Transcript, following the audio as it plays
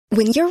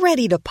When you're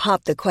ready to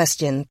pop the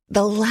question,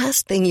 the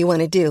last thing you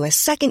want to do is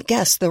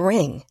second-guess the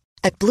ring.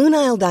 At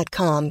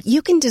BlueNile.com,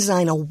 you can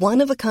design a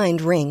one-of-a-kind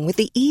ring with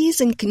the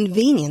ease and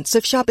convenience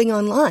of shopping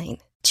online.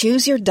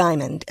 Choose your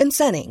diamond and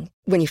setting.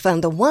 When you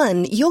find the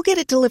one, you'll get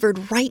it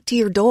delivered right to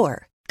your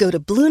door. Go to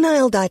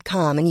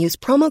BlueNile.com and use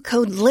promo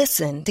code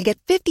LISTEN to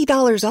get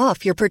 $50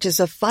 off your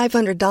purchase of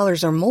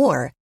 $500 or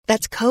more.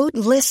 That's code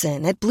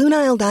LISTEN at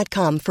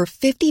BlueNile.com for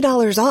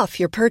 $50 off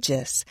your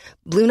purchase.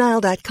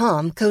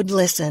 BlueNile.com, code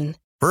LISTEN.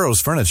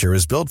 Burrow's furniture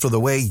is built for the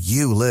way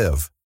you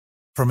live.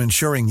 From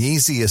ensuring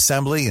easy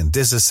assembly and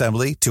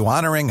disassembly to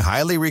honoring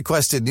highly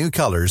requested new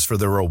colors for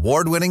their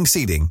award-winning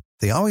seating,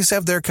 they always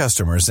have their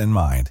customers in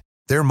mind.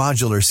 Their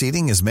modular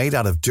seating is made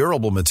out of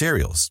durable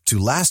materials to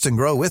last and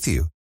grow with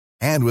you.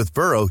 And with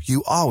Burrow,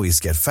 you always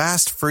get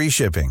fast, free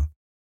shipping.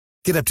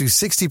 Get up to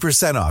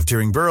 60% off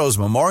during Burrow's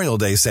Memorial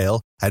Day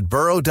sale at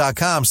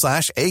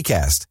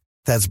burrow.com/ACAST.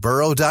 That's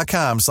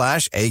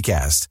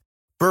burrow.com/ACAST.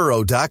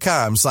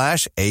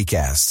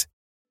 burrow.com/ACAST.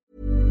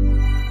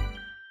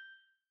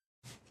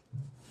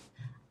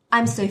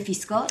 I'm Sophie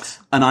Scott.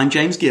 And I'm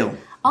James Gill.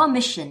 Our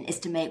mission is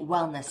to make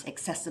wellness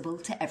accessible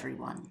to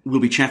everyone. We'll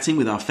be chatting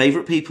with our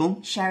favourite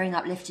people, sharing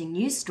uplifting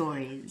news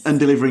stories,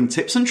 and delivering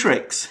tips and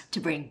tricks to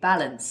bring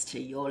balance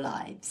to your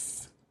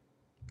lives.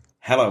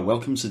 Hello,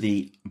 welcome to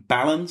the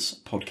Balance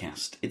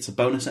Podcast. It's a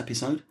bonus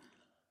episode.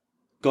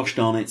 Gosh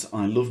darn it,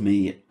 I love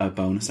me a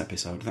bonus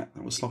episode.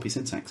 That was sloppy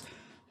syntax.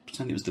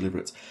 Pretend it was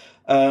deliberate.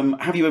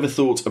 Have you ever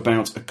thought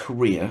about a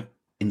career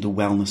in the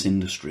wellness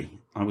industry?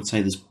 I would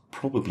say there's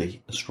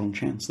probably a strong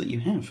chance that you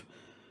have.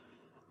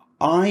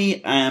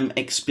 I am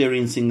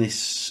experiencing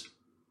this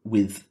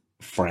with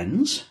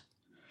friends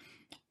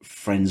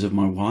of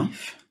my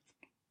wife.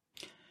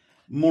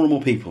 More and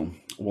more people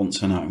want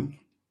to know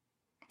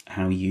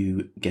how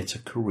you get a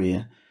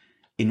career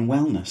in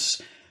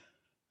wellness.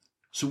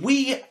 So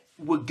we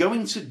were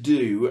going to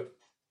do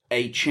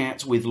a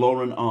chat with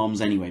Lauren Arms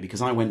anyway,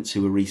 because I went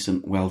to a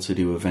recent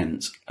well-to-do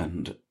event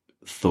and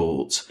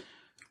thought,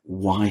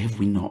 why have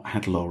we not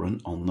had Lauren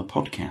on the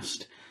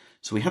podcast?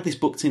 So we had this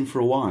booked in for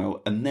a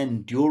while, and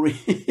then during,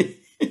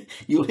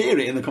 you'll hear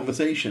it in the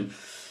conversation,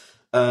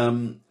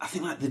 I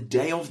think like the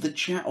day of the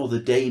chat or the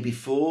day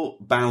before,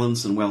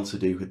 Balance and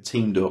Well-to-Do had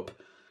teamed up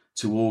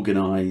to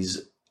organise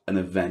an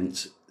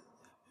event.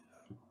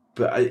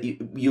 But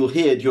you'll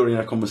hear during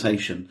our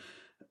conversation,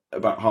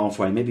 about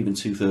halfway, maybe even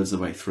 2/3 of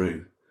the way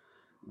through,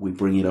 we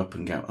bring it up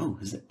and go, oh,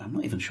 is it? I'm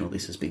not even sure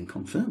this has been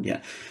confirmed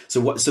yet. So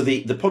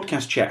the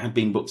podcast chat had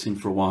been booked in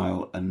for a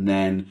while, and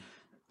then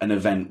an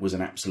event was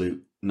an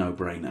absolute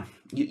no-brainer.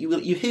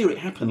 You hear it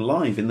happen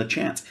live in the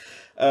chat.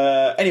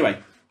 Anyway,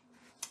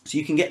 so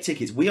you can get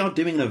tickets. We are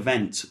doing an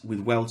event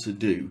with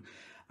Well-to-Do.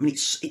 I mean,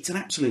 it's an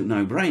absolute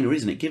no-brainer,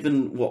 isn't it?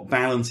 Given what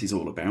Balance is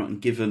all about,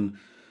 and given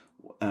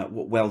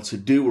what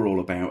Well-to-Do are all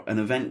about, an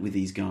event with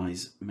these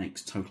guys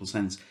makes total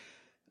sense.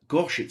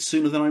 Gosh, it's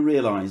sooner than I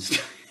realised.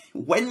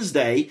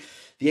 Wednesday,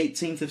 the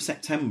 18th of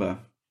September,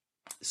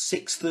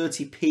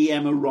 6:30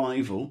 p.m.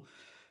 arrival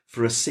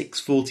for a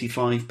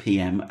 6:45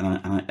 p.m.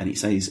 and it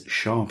says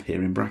sharp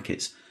here in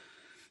brackets.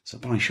 So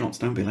buy shots,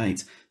 don't be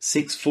late.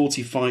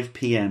 6:45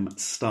 p.m.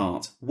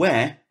 start.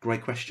 Where?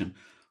 Great question.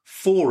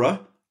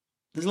 Fora.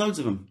 There's loads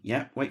of them.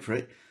 Yeah, wait for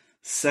it.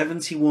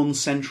 71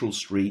 Central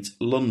Street,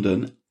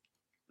 London.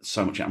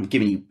 So much. I'm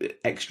giving you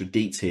extra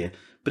deets here,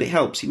 but it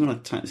helps. You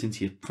want to type this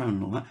into your phone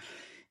and all that.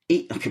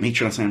 Look at me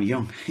trying to sound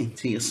young,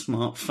 into your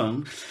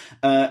smartphone.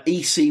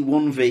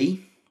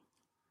 EC1V,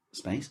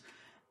 space,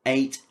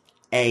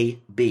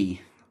 8AB.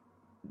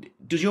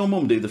 Does your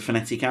mum do the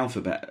phonetic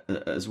alphabet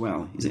as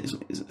well? Is it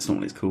not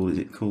what it's called? Is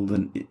it called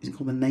the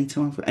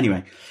NATO alphabet?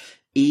 Anyway,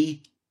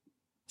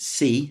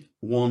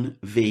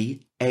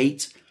 EC1V,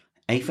 8,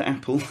 A for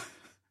Apple.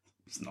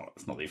 It's not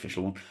the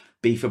official one.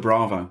 B for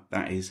Bravo,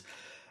 that is.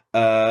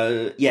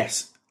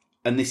 Yes.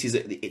 And this is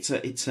it's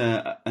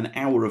an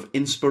hour of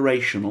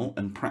inspirational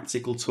and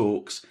practical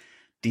talks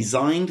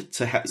designed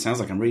to help. It sounds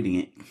like I'm reading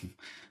it.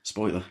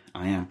 Spoiler,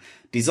 I am.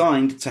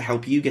 Designed to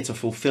help you get a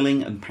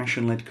fulfilling and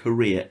passion-led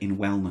career in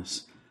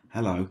wellness.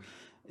 Hello.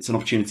 It's an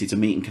opportunity to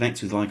meet and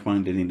connect with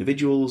like-minded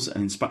individuals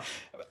and inspire.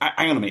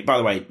 Hang on a minute. By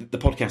the way, the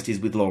podcast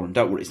is with Lauren.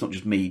 Don't worry, it's not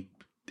just me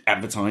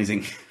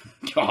advertising.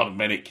 God, a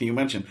minute. Can you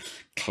imagine?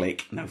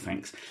 Click. No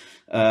thanks.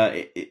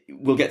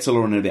 We'll get to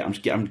Lauren in a bit.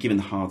 I'm giving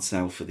the hard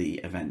sell for the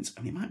event.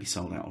 I mean, it might be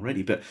sold out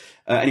already, but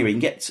anyway, you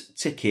can get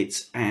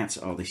tickets at,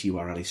 this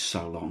URL is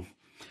so long.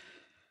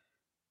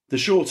 The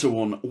shorter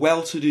one,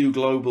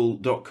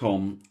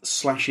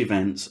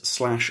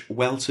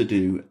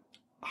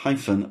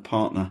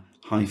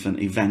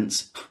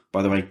 welltodoglobal.com/events/well-to-do-partner-events.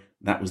 By the way,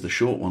 that was the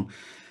short one.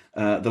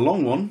 The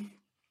long one,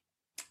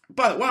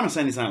 but why am I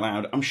saying this out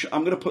loud?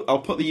 I'll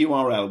put the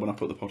URL when I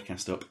put the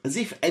podcast up, as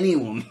if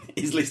anyone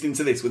is listening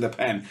to this with a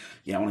pen.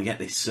 Yeah, I want to get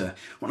this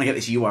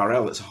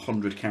URL that's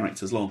 100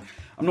 characters long.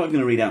 I'm not even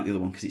going to read out the other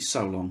one because it's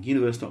so long.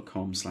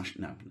 universe.com/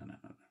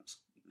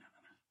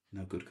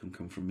 no good can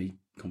come from me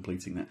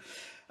completing that.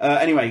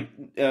 Anyway,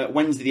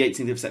 Wednesday the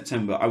 18th of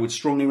September, I would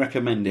strongly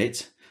recommend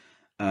it.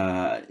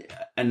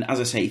 And as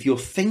I say, if you're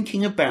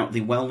thinking about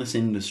the wellness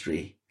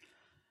industry,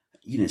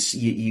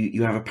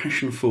 you have a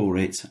passion for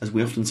it, as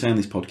we often say on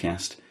this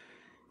podcast.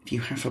 If you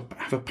have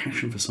a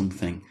passion for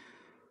something,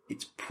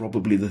 it's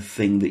probably the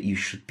thing that you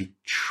should be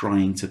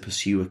trying to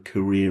pursue a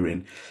career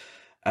in.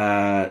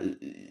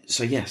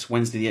 So yes,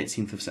 Wednesday the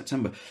 18th of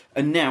September.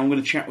 And now I'm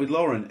going to chat with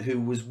Lauren, who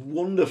was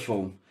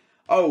wonderful.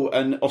 Oh,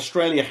 and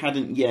Australia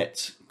hadn't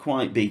yet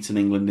quite beaten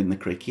England in the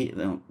cricket.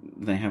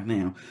 They have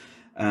now.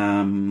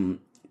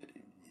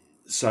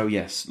 So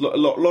yes,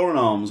 Lauren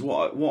Arms,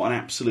 what an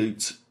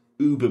absolute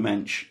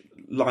ubermensch.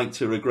 Liked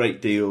her a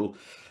great deal.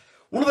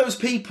 One of those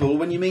people,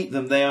 when you meet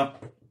them, they are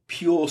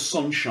pure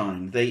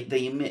sunshine. They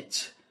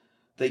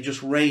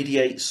just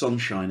radiate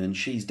sunshine, and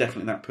she's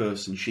definitely that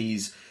person.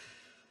 She's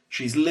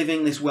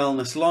living this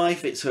wellness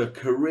life. It's her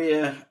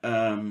career.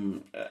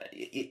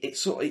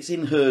 It's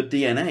in her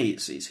DNA.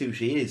 It's who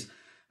she is,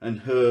 and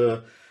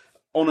her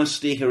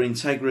honesty, her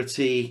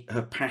integrity,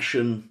 her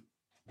passion.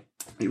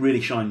 It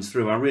really shines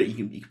through. You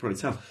can probably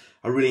tell.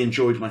 I really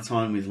enjoyed my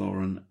time with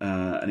Lauren,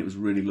 and it was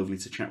really lovely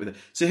to chat with her.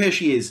 So here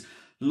she is,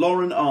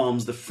 Lauren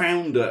Arms, the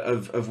founder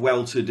of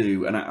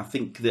Well2Do, and I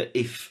think that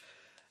if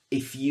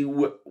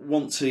you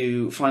want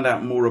to find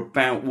out more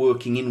about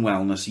working in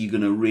wellness, you're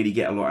going to really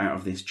get a lot out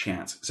of this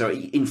chat. So,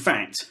 in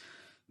fact,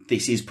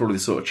 this is probably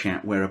the sort of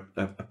chat where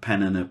a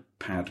pen and a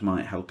pad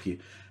might help you.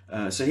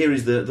 So here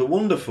is the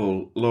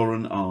wonderful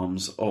Lauren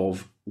Arms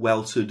of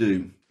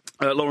Well2Do.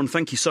 Lauren,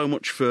 thank you so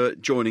much for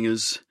joining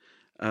us.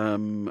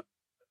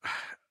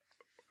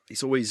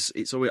 It's always.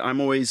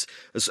 I'm always,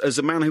 as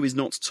a man who is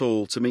not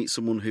tall, to meet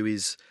someone who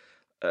is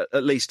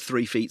at least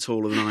 3 feet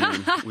taller than I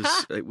am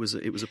it was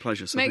a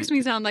pleasure. So makes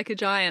me sound like a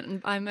giant,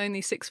 and I'm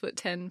only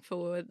 6'10"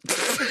 forward.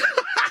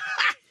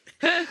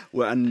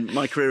 Well, and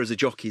my career as a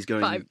jockey is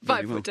going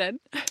 5'10".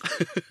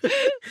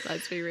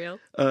 Let's be real.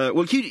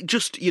 Well,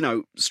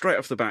 straight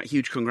off the bat,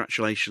 huge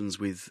congratulations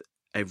with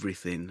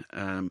everything.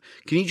 Can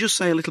you just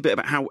say a little bit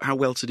about how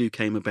Well2Do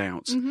came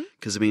about?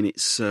 Because I mean,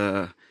 it's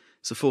a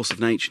force of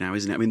nature now,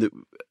 isn't it? I mean,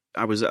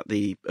 I was at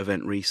the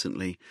event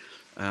recently.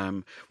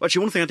 Well,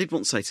 actually, one thing I did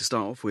want to say to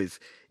start off with,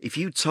 if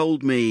you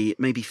told me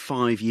maybe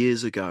 5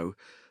 years ago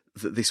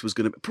that this was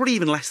going to, probably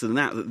even less than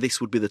that this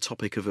would be the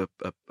topic of a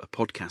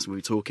podcast, we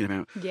were talking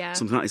about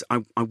something like this,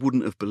 I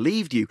wouldn't have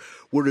believed you.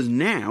 Whereas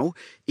now,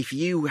 if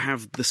you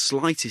have the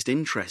slightest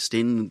interest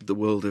in the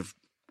world of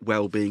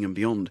well-being and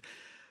beyond,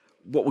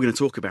 what we're going to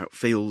talk about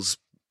feels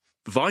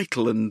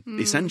vital and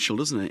essential,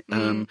 doesn't it?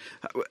 What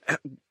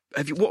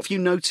have you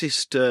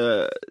noticed?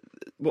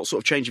 What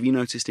sort of change have you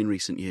noticed in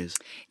recent years?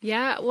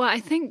 Yeah, well, I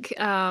think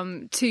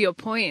to your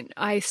point,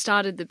 I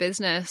started the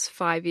business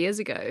 5 years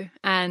ago,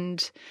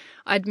 and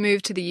I'd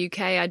moved to the UK.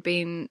 I'd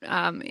been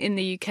in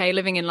the UK,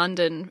 living in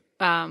London,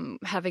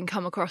 having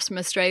come across from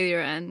Australia,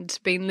 and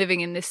been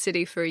living in this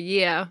city for a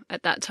year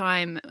at that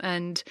time.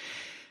 And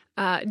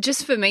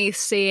just for me,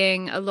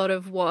 seeing a lot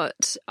of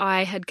what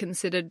I had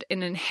considered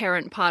an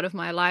inherent part of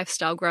my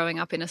lifestyle growing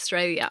up in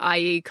Australia,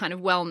 i.e. kind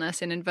of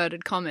wellness in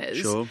inverted commas,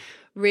 sure,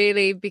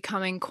 really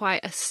becoming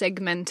quite a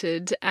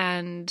segmented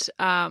and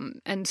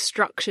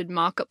structured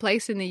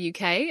marketplace in the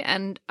UK.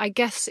 And I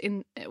guess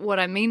what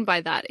I mean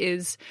by that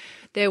is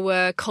there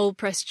were cold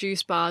pressed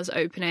juice bars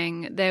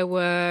opening, there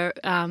were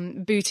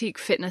boutique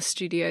fitness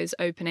studios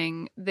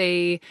opening,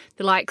 the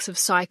likes of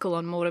Cycle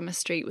on Mortimer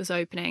Street was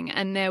opening,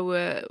 and there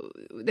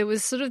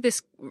was sort of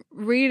this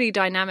really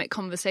dynamic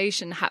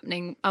conversation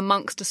happening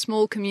amongst a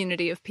small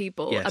community of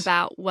people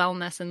about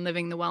wellness and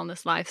living the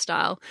wellness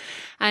lifestyle.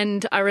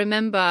 And I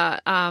remember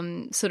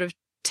sort of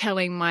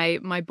telling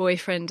my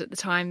boyfriend at the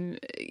time,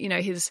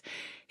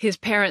 his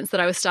parents,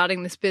 that I was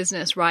starting this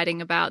business,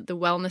 writing about the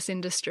wellness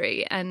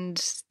industry, and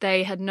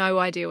they had no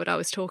idea what I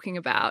was talking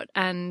about.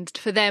 And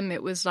for them,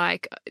 it was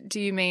like,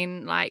 do you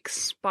mean like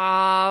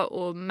spa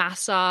or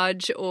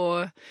massage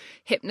or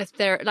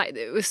hypnotherapy? Like,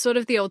 it was sort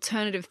of the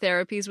alternative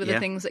therapies were the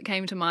things that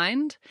came to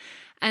mind.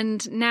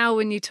 And now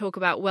when you talk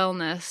about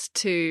wellness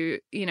to,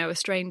 a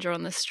stranger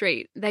on the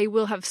street, they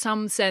will have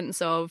some sense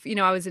of,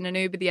 I was in an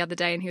Uber the other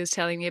day and he was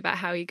telling me about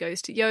how he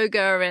goes to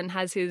yoga and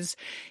has his,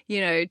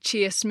 chia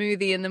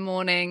smoothie in the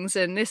mornings.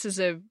 And this is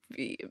a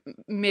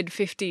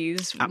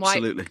mid-50s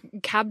white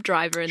cab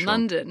driver in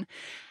London.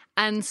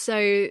 And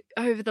so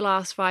over the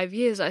last 5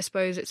 years, I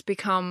suppose it's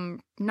become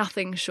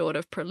nothing short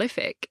of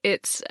prolific.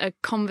 It's a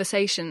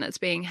conversation that's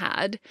being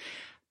had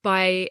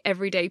by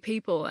everyday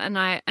people. And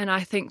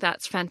I think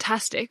that's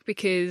fantastic,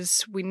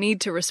 because we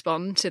need to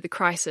respond to the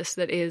crisis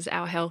that is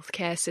our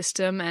healthcare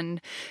system and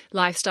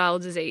lifestyle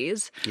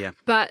disease. Yeah.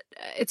 But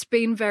it's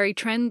been very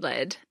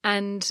trend-led.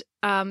 And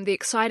the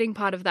exciting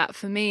part of that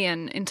for me,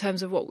 and in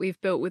terms of what we've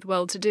built with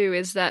Well2Do,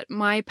 is that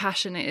my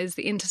passion is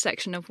the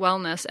intersection of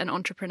wellness and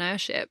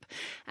entrepreneurship.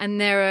 And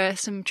there are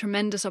some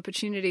tremendous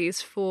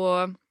opportunities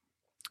for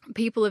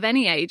people of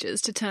any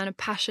ages to turn a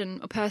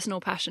personal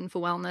passion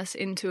for wellness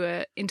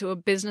into a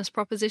business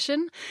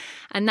proposition,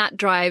 and that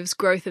drives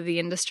growth of the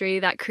industry.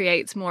 That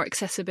creates more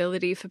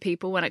accessibility for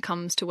people when it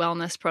comes to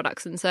wellness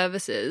products and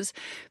services.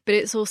 But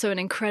it's also an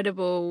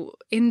incredible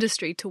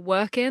industry to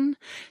work in,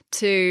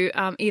 to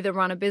either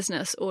run a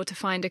business or to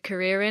find a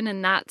career in,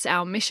 and that's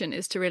our mission,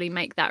 is to really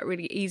make that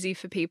really easy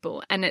for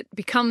people. And it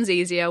becomes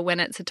easier when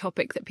it's a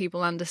topic that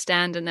people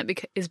understand and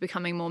that is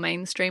becoming more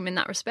mainstream in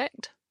that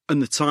respect.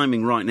 And the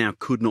timing right now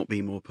could not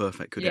be more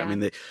perfect, could it? Yeah. I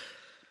mean,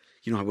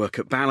 I work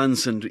at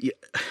Balance, and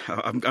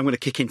I'm going to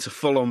kick into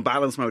full-on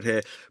Balance mode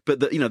here. But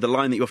the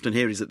line that you often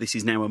hear is that this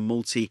is now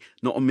it's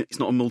not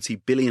a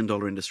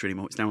multi-billion-dollar industry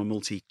anymore. It's now a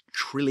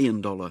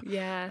multi-trillion-dollar.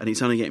 Yeah. And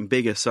it's only getting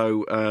bigger.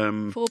 So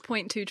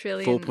 4.2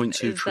 trillion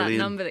 4.2 is trillion.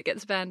 that number that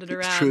gets banded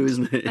around. It's true,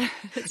 isn't it? I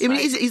mean,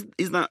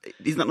 is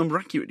that number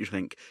accurate, do you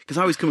think? Because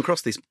I always come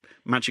across this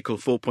magical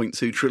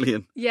 4.2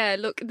 trillion. Yeah,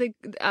 look, the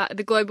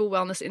Global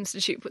Wellness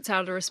Institute puts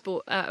out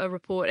a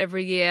report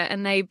every year,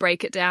 and they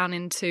break it down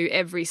into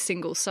every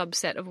single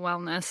subset of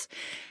wellness.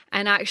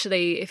 And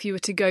actually, if you were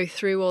to go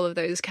through all of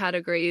those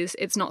categories,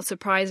 it's not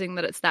surprising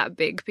that it's that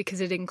big,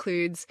 because it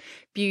includes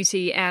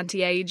beauty,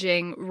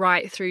 anti-aging,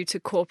 right through to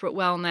corporate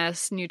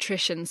wellness,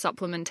 nutrition,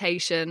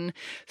 supplementation,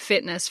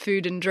 fitness,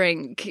 food and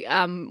drink,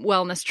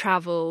 wellness,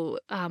 travel,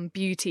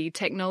 beauty,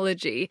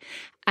 technology.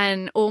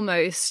 And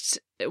almost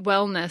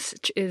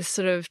wellness is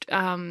sort of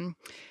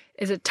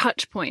is a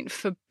touch point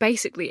for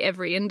basically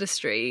every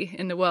industry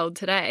in the world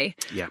today.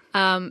 Yeah.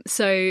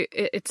 So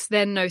it's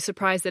then no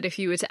surprise that if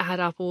you were to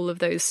add up all of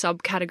those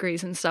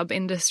subcategories and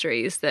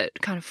sub-industries, that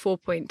kind of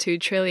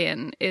 4.2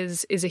 trillion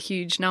is a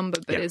huge number,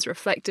 but is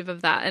reflective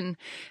of that. And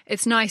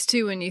it's nice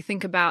too when you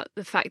think about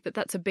the fact that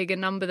that's a bigger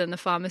number than the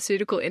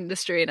pharmaceutical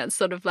industry, and it's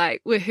sort of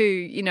like,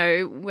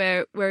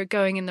 woohoo, we're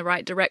going in the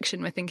right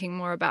direction. We're thinking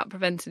more about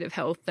preventative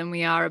health than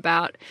we are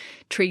about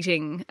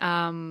treating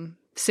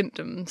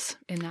symptoms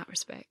in that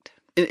respect.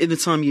 In the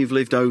time you've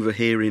lived over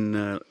here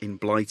in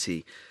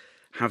Blighty,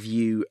 have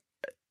you,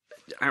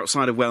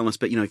 outside of wellness,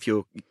 but if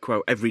you're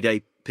quote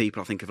everyday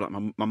people, I think of like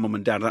my mum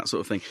and dad, that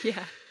sort of thing.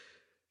 Yeah.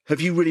 Have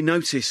you really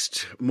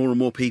noticed more and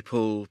more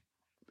people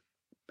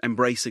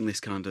embracing this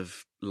kind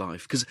of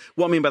life? Because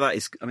what I mean by that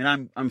is,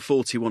 I'm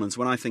 41, and so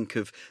when I think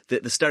of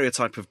the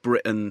stereotype of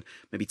Britain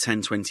maybe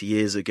 10, 20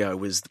 years ago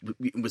was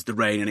the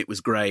rain, and it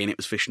was grey, and it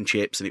was fish and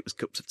chips, and it was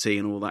cups of tea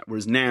and all that.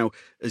 Whereas now,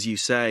 as you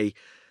say,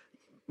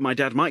 my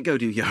dad might go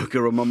do yoga,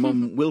 or my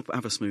mum will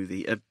have a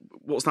smoothie.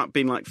 What's that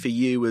been like for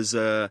you as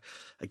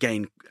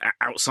again,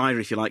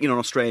 outsider, if you like, an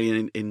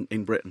Australian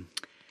in Britain?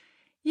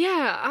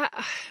 Yeah,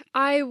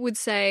 I would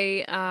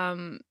say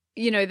that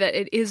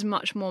it is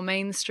much more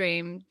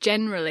mainstream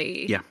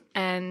generally. Yeah.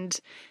 And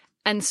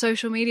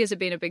social medias have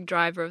been a big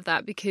driver of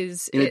that,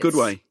 because in a good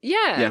way.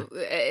 Yeah.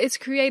 It's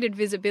created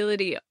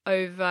visibility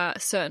over a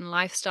certain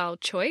lifestyle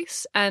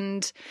choice,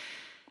 and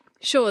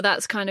sure,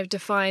 that's kind of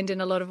defined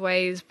in a lot of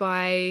ways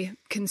by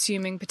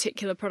consuming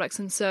particular products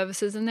and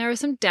services, and there are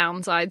some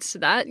downsides to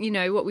that.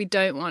 What we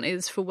don't want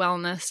is for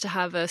wellness to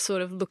have a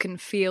sort of look and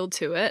feel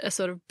to it, a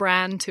sort of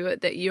brand to it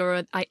that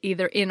you're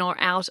either in or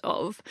out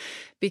of,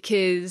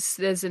 because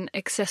there's an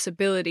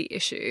accessibility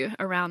issue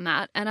around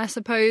that. And I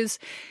suppose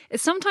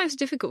it's sometimes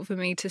difficult for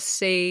me to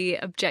see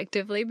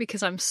objectively,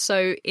 because I'm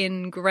so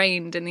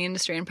ingrained in the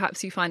industry, and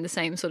perhaps you find the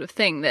same sort of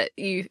thing, that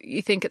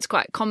you think it's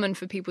quite common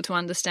for people to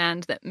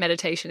understand that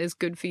meditation is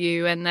good for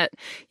you, and that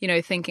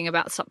thinking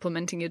about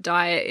supplementing your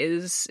diet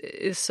is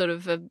sort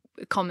of a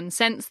common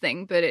sense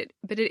thing, but it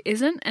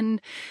isn't.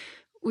 And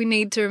we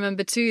need to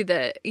remember too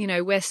that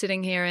we're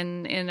sitting here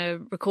in a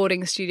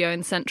recording studio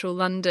in central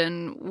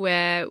London,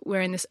 where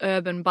we're in this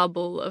urban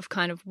bubble of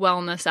kind of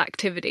wellness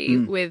activity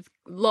with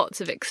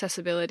lots of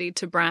accessibility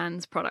to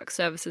brands, products,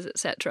 services,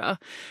 etc.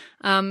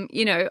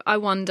 I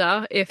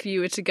wonder if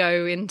you were to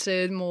go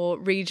into more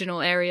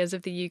regional areas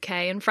of the UK,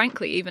 and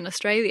frankly even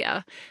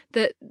Australia,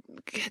 that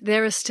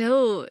there is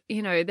still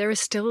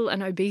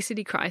an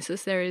obesity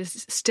crisis. There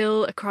is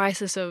still a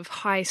crisis of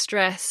high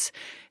stress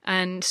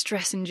and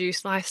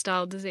stress-induced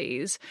lifestyle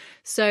disease.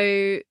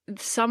 So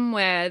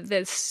somewhere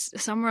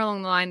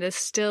along the line, there's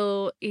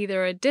still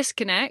either a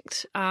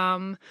disconnect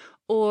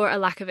or a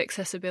lack of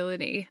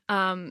accessibility.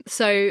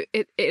 So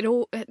it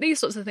all, these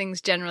sorts of things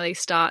generally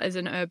start as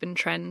an urban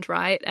trend,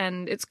 right?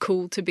 And it's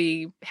cool to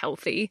be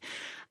healthy.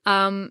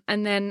 And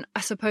then I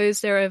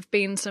suppose there have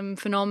been some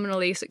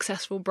phenomenally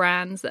successful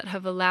brands that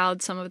have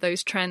allowed some of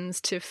those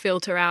trends to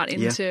filter out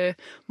into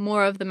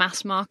more of the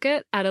mass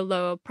market at a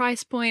lower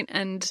price point,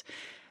 and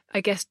I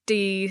guess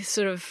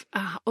sort of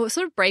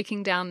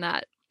breaking down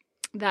that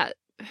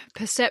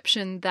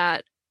perception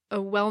that a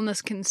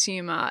wellness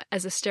consumer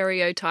as a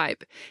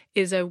stereotype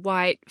is a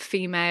white,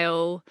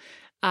 female,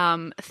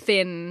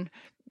 thin,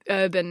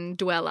 urban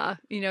dweller.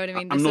 You know what I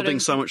mean? I'm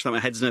nodding so much that my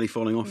head's nearly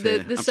falling off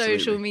here. The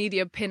social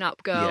media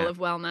pin-up girl of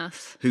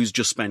wellness. Who's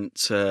just spent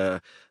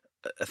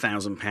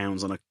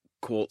 £1,000 on a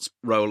quartz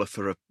roller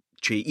for a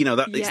cheat.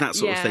 It's that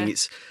sort of thing.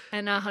 It's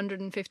and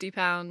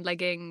 £150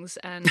 leggings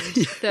and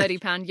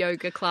 £30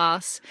 yoga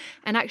class.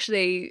 And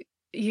actually,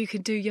 you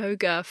could do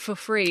yoga for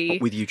free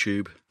with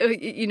YouTube,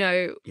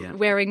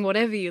 wearing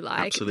whatever you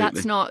like. Absolutely.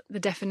 That's not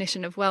the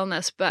definition of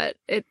wellness, but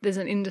there's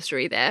an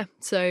industry there,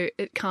 so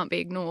it can't be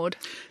ignored.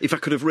 If I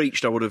could have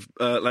reached, I would have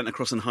leant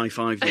across and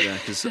high-fived you there,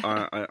 because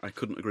I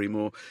couldn't agree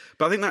more.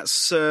 But I think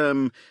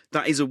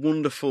that is a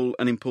wonderful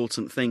and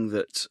important thing,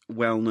 that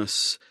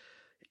wellness,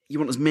 you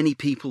want as many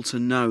people to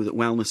know that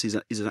wellness is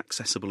as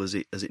accessible as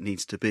it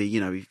needs to be.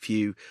 If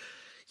you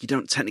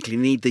don't technically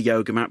need the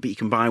yoga mat, but you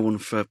can buy one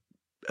for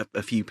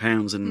a few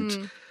pounds,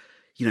 and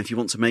if you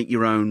want to make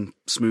your own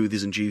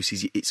smoothies and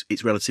juices,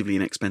 it's relatively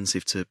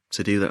inexpensive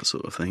to do that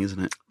sort of thing, isn't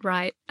it?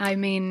 Right. I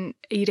mean,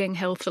 eating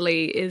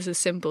healthily is as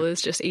simple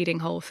as just eating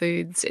whole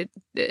foods.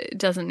 It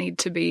doesn't need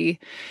to be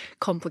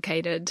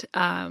complicated.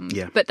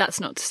 But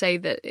that's not to say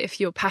that if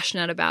you're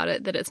passionate about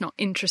it, that it's not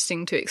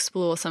interesting to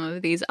explore some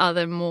of these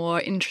other more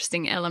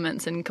interesting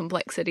elements and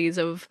complexities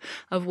of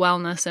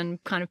wellness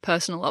and kind of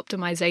personal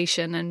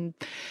optimization and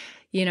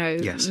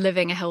Yes.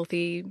 living a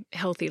healthy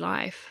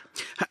life.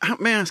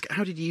 May I ask,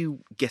 how did you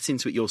get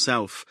into it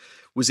yourself?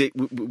 Were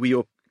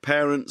your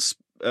parents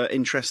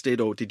interested,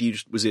 or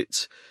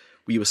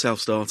were you a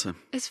self-starter?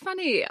 It's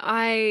funny. As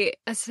I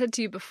said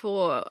to you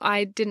before,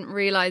 I didn't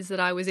realise that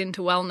I was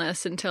into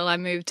wellness until I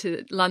moved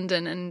to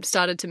London and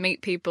started to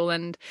meet people,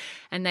 and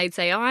they'd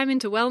say, "Oh, I'm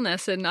into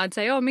wellness," and I'd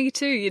say, "Oh, me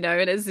too,"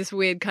 and it's this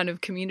weird kind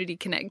of community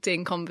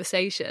connecting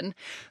conversation.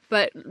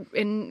 But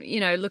in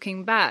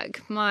looking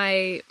back,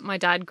 my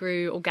dad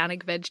grew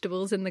organic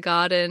vegetables in the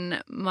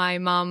garden. My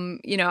mum,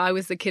 I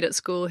was the kid at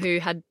school who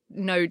had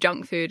no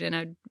junk food in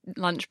a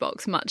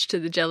lunchbox, much to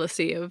the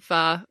jealousy of,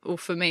 or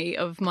for me,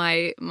 of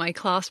my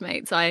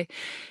classmates. I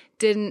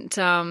didn't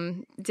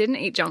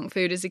eat junk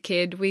food as a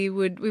kid. We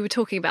were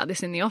talking about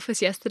this in the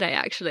office yesterday,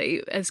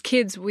 actually. As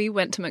kids, we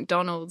went to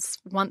McDonald's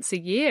once a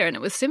year, and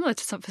it was similar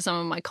to for some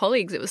of my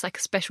colleagues. It was like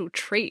a special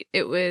treat.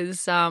 It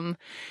was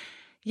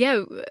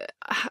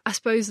I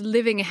suppose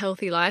living a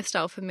healthy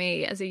lifestyle for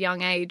me as a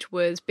young age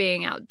was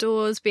being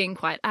outdoors, being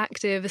quite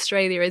active.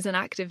 Australia is an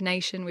active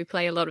nation. We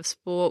play a lot of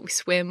sport, we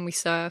swim, we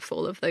surf,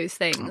 all of those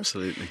things.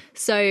 Absolutely.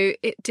 So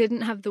it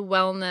didn't have the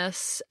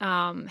wellness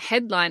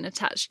headline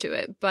attached to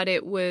it, but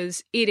it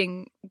was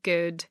eating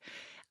good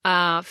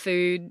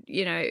food,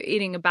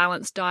 eating a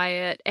balanced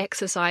diet,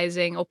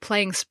 exercising, or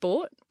playing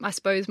sport, I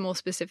suppose more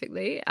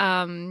specifically.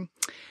 And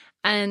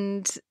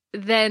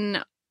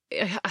then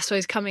I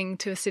suppose coming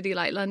to a city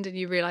like London,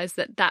 you realise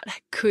that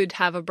could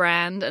have a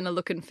brand and a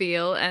look and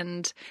feel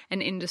and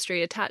an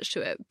industry attached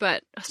to it.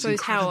 But I suppose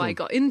how I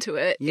got into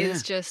it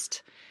is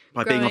just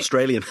by being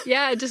Australian.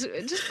 Yeah, just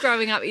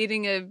growing up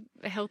eating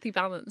a healthy,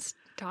 balanced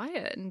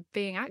diet and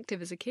being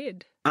active as a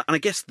kid. And I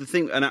guess the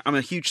thing, and I'm a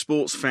huge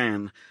sports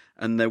fan,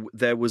 and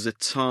there was a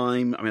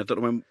time, I don't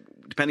know when,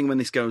 depending on when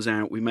this goes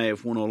out, we may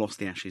have won or lost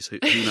the Ashes, who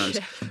knows.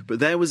 Yeah. But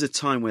there was a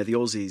time where the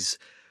Aussies,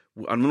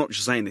 I'm not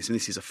just saying this, and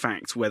this is a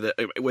fact, whether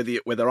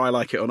I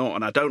like it or not,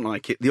 and I don't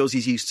like it, the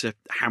Aussies used to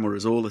hammer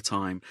us all the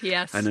time.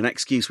 Yes. And an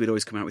excuse we'd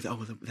always come out with,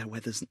 their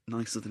weather's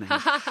nicer than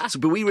ours.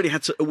 But we really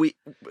had to, we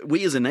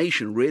as a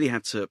nation really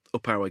had to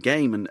up our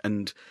game,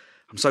 and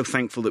I'm so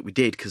thankful that we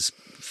did, because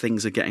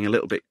things are getting a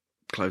little bit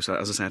closer.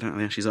 As I say, I don't know how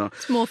the Ashes are.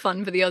 It's more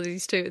fun for the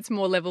Aussies too. It's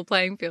more level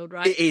playing field,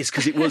 right? It is,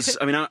 because it was,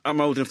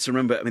 I'm old enough to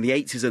remember, the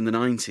 80s and the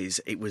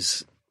 90s, it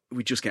was,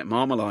 we'd just get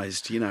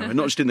marmalised, and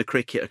not just in the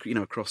cricket,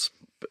 across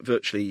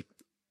virtually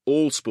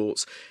all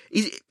sports.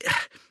 Is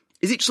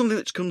it something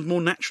that comes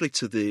more naturally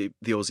to the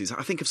Aussies?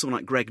 I think of someone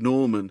like Greg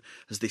Norman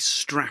as this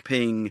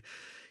strapping,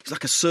 he's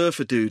like a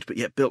surfer dude, but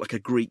yet built like a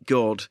Greek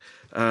god.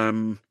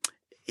 I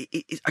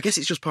guess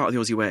it's just part of the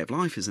Aussie way of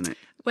life, isn't it?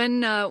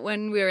 When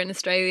we were in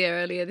Australia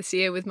earlier this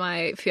year with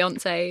my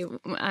fiancé,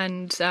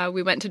 and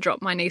we went to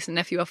drop my niece and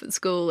nephew off at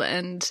school,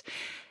 and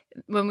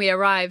when we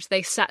arrived,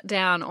 they sat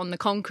down on the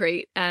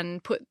concrete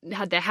and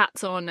had their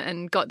hats on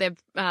and got their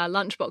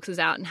lunch boxes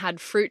out and had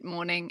fruit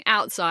morning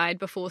outside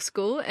before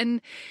school.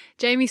 And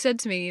Jamie said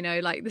to me,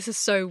 this is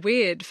so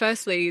weird.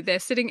 Firstly, they're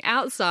sitting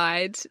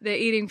outside, they're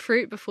eating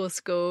fruit before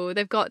school,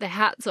 they've got their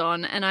hats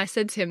on. And I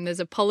said to him, there's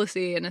a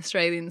policy in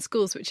Australian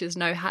schools, which is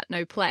no hat,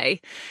 no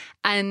play.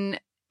 And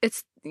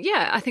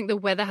I think the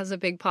weather has a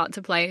big part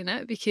to play in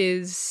it,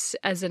 because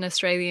as an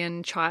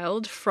Australian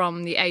child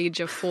from the age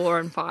of 4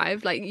 and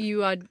 5,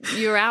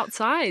 you're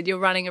outside, you're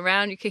running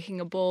around, you're kicking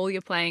a ball,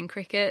 you're playing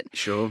cricket.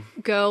 Sure.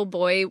 Girl,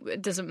 boy,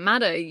 it doesn't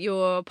matter.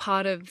 You're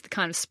part of the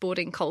kind of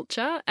sporting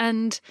culture,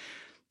 and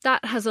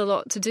that has a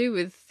lot to do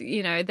with,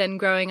 then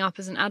growing up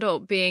as an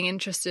adult, being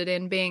interested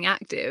in being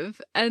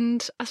active.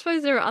 And I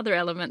suppose there are other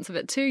elements of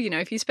it too.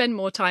 If you spend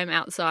more time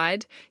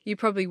outside, you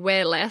probably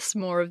wear less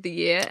more of the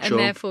year, and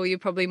therefore you're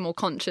probably more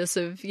conscious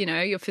of,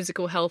 your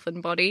physical health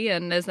and body.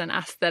 And there's an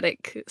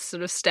aesthetic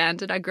sort of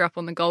standard. I grew up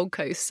on the Gold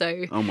Coast,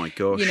 so oh my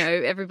gosh,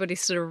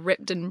 everybody's sort of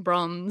ripped and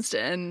bronzed,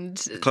 and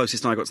the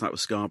closest I got to that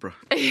was Scarborough.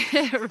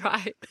 Yeah,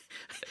 right.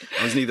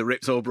 I was neither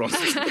ripped or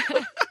bronzed.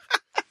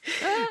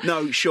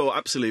 No, sure,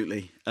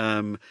 absolutely.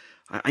 I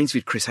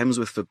interviewed Chris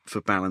Hemsworth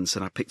for Balance,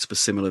 and I picked up a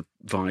similar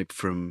vibe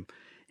from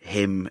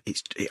him.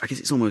 I guess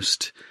it's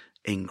almost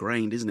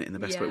ingrained, isn't it, in the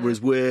best way?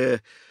 Whereas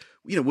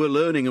we're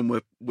learning and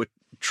we're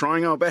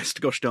trying our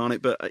best, gosh darn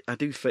it. But I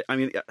do feel,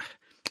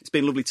 it's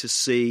been lovely to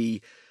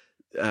see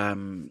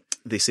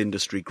this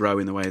industry grow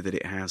in the way that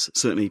it has,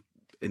 certainly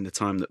in the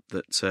time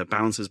that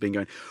Balance has been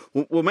going.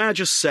 Well, may I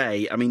just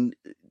say,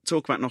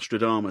 talk about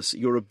Nostradamus,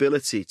 your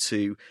ability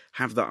to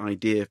have that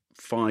idea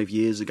 5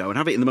 years ago and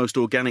have it in the most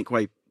organic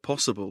way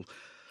possible.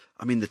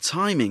 The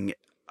timing,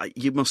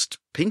 you must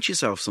pinch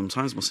yourself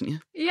sometimes, mustn't you?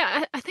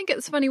 Yeah, I think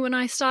it's funny. When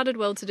I started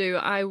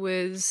Well2Do,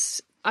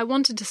 I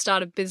wanted to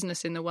start a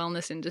business in the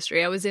wellness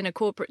industry. I was in a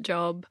corporate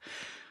job.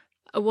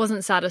 I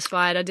wasn't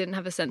satisfied. I didn't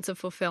have a sense of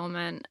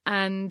fulfillment.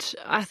 And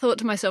I thought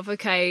to myself,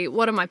 okay,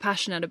 what am I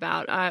passionate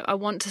about? I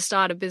want to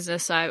start a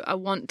business. I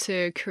want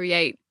to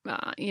create,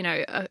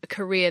 a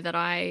career that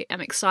I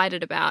am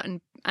excited about,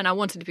 and I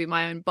wanted to be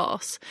my own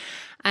boss.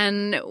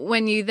 And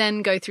when you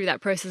then go through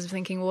that process of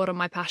thinking, what am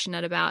I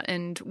passionate about?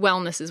 And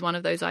wellness is one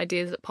of those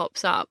ideas that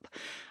pops up.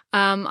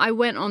 I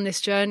went on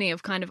this journey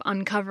of kind of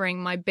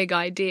uncovering my big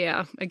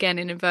idea, again,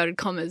 in inverted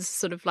commas,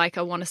 sort of like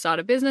I want to start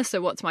a business.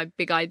 So what's my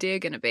big idea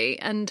going to be?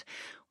 And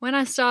when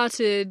I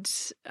started,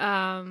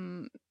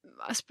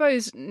 I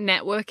suppose,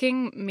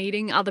 networking,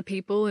 meeting other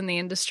people in the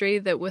industry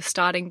that were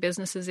starting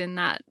businesses in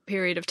that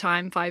period of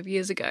time 5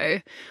 years ago,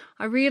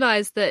 I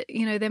realized that,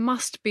 there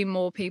must be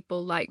more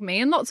people like me.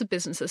 And lots of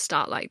businesses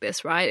start like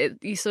this, right?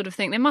 You sort of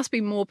think there must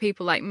be more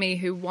people like me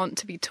who want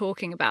to be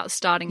talking about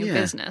starting a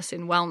business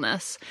in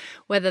wellness,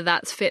 whether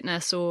that's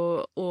fitness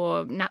or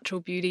natural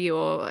beauty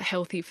or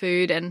healthy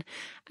food.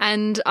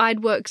 And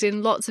I'd worked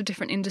in lots of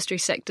different industry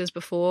sectors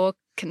before: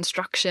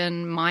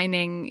 construction,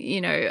 mining,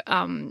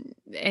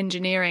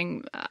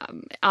 engineering,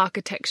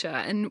 architecture.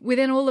 And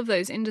within all of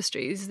those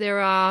industries, there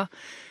are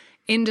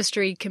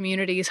industry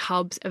communities,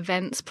 hubs,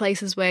 events,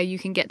 places where you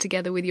can get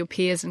together with your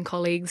peers and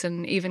colleagues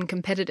and even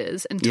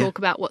competitors and talk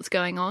about what's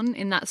going on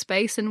in that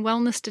space. And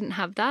wellness didn't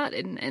have that,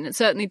 and it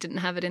certainly didn't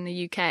have it in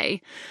the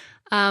UK.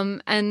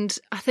 And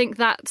I think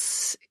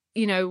that's,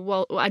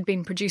 I'd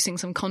been producing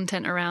some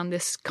content around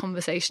this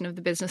conversation of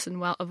the business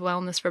and of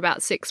wellness for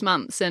about 6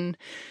 months.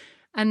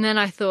 And then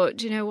I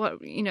thought,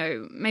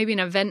 maybe an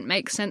event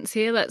makes sense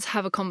here. Let's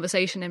have a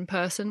conversation in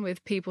person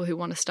with people who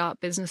want to start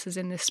businesses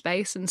in this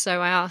space. And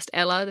so I asked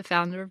Ella, the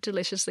founder of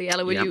Deliciously,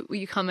 Ella, will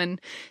you come and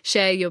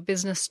share your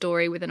business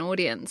story with an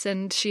audience?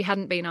 And she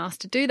hadn't been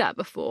asked to do that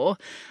before.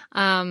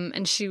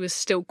 And she was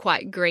still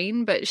quite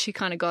green, but she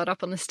kind of got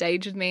up on the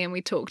stage with me and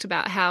we talked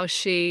about how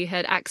she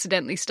had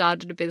accidentally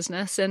started a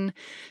business and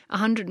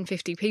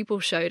 150 people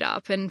showed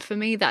up. And for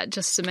me, that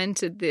just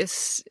cemented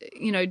this,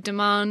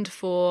 demand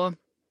for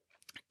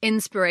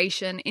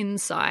inspiration,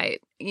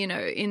 insight,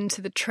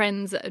 into the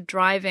trends that are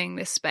driving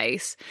this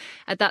space.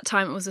 At that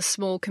time, it was a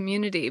small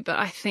community, but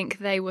I think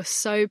they were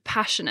so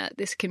passionate,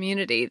 this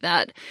community,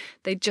 that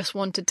they just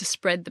wanted to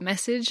spread the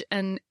message.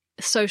 And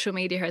social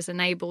media has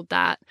enabled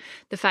that.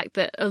 The fact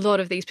that a lot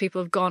of these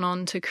people have gone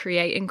on to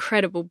create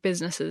incredible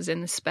businesses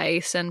in the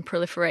space and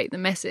proliferate the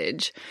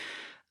message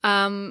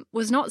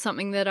was not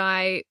something that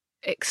I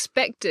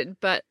expected,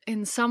 but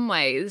in some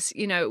ways,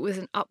 it was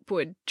an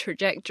upward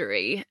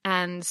trajectory.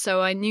 And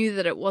so I knew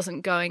that it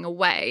wasn't going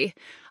away.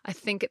 I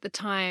think at the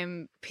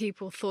time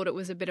people thought it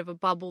was a bit of a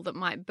bubble that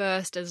might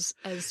burst, as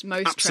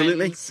most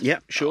trends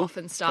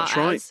often start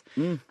as.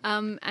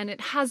 And it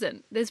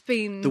hasn't. There's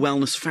been the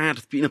wellness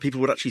fad.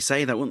 People would actually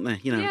say that, wouldn't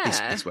they?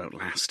 This won't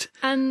last.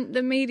 And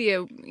the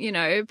media,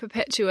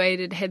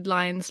 perpetuated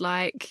headlines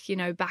like,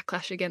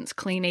 backlash against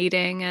clean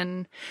eating,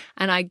 and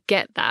I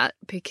get that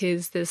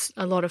because there's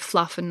a lot of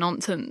fluff and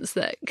nonsense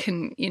that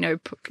can,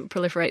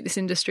 proliferate this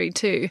industry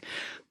too.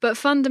 But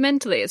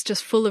fundamentally, it's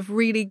just full of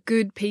really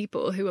good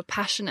people who are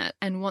passionate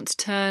and want to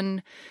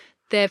turn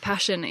their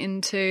passion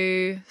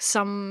into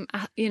some,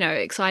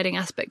 exciting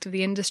aspect of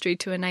the industry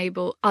to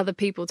enable other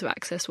people to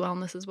access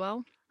wellness as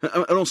well.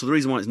 And also the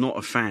reason why it's not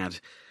a fad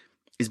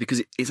is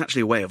because it's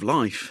actually a way of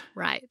life.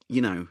 Right.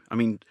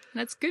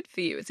 That's good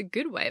for you. It's a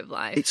good way of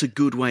life. It's a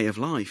good way of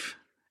life.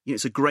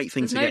 It's a great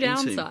thing to get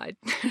into. There's no downside.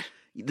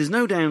 There's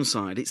no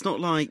downside. It's not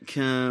like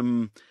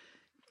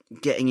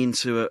getting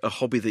into a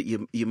hobby that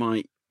you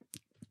might,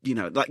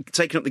 like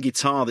taking up the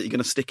guitar that you're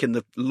going to stick in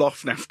the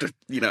loft after,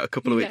 a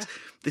couple of weeks.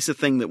 This is a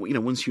thing that,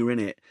 once you're in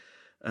it,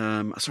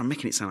 sorry, I'm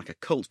making it sound like a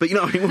cult, but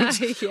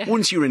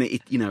once you're in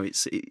it,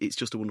 it's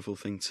just a wonderful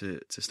thing to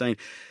stay in.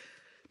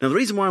 Now, the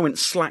reason why I went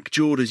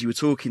slack-jawed as you were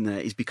talking there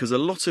is because a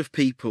lot of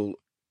people,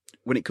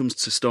 when it comes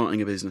to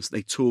starting a business,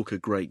 they talk a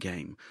great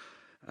game.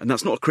 And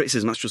that's not a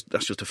criticism,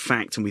 that's just a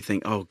fact. And we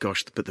think, oh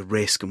gosh, but the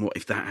risk, and what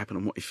if that happened,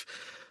 and what if,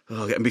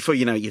 and before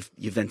you know, you've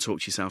then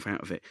talked yourself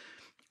out of it.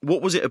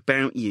 What was it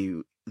about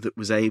you that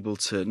was able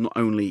to not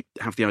only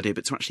have the idea,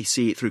 but to actually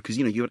see it through? Because,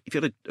 if you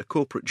had a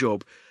corporate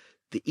job,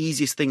 the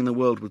easiest thing in the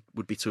world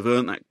would be to have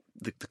earned that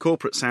the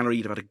corporate salary.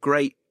 You'd have had a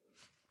great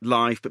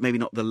life, but maybe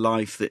not the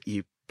life that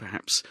you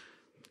perhaps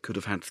could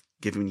have had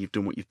given you've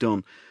done what you've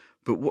done.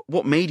 But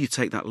what made you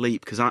take that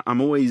leap? Because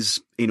I'm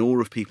always in awe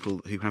of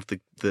people who have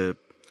the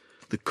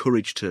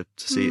courage to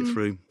see it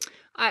through.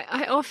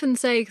 I often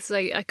say, because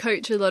I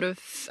coach a lot of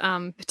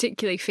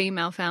particularly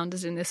female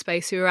founders in this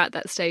space who are at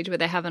that stage where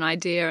they have an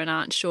idea and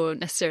aren't sure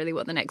necessarily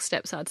what the next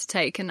steps are to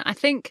take. And I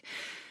think,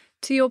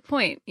 to your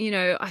point,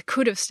 I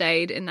could have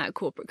stayed in that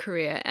corporate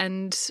career,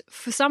 and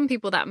for some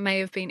people that may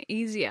have been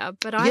easier,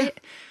 but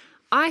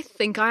I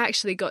think I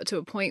actually got to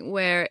a point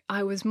where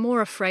I was more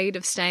afraid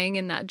of staying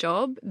in that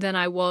job than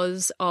I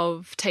was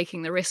of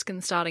taking the risk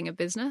and starting a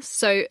business.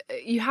 So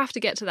you have to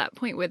get to that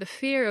point where the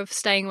fear of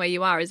staying where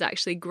you are is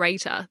actually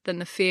greater than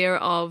the fear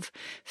of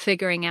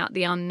figuring out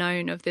the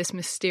unknown of this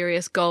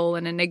mysterious goal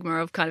and enigma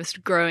of kind of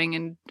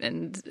growing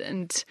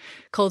and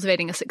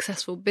cultivating a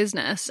successful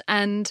business.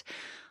 And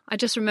I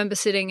just remember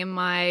sitting in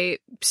my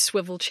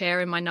swivel chair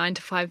in my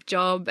 9-to-5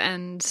 job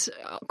and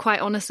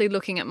quite honestly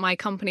looking at my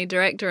company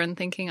director and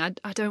thinking,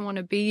 I don't want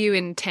to be you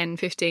in 10,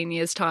 15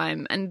 years'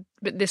 time.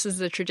 But this is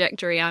the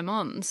trajectory I'm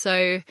on.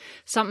 So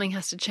something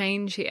has to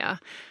change here.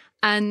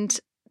 And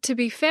to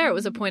be fair, it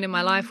was a point in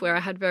my life where I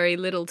had very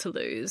little to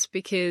lose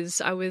because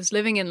I was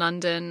living in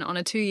London on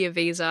a 2-year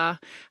visa,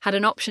 had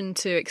an option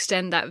to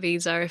extend that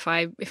visa if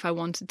I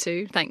wanted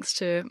to, thanks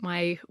to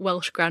my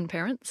Welsh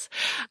grandparents.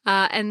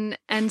 And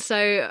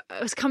so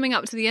I was coming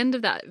up to the end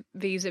of that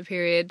visa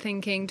period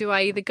thinking, do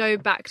I either go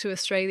back to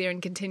Australia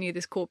and continue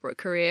this corporate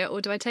career, or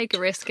do I take a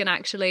risk and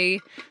actually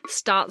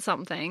start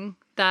something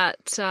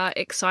that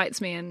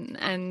excites me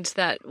and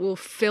that will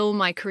fill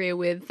my career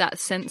with that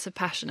sense of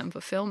passion and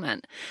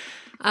fulfillment?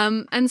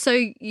 And so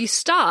you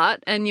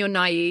start and you're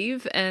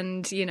naive.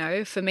 And,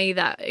 for me,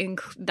 that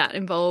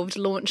involved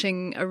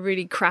launching a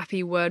really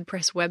crappy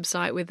WordPress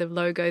website with a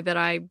logo that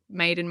I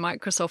made in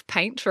Microsoft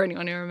Paint, for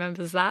anyone who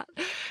remembers that.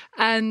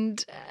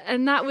 And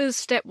that was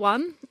step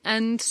one.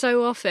 And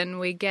so often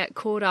we get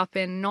caught up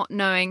in not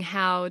knowing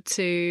how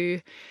to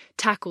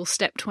tackle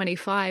step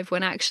 25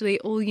 when actually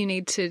all you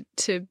need to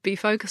be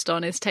focused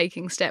on is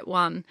taking step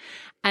one.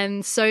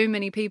 And so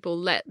many people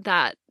let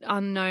that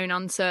unknown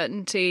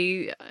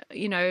uncertainty,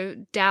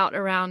 doubt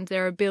around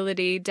their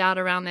ability, doubt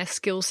around their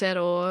skill set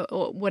or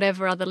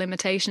whatever other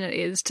limitation it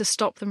is to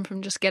stop them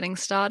from just getting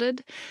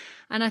started.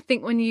 And I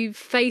think when you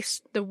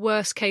face the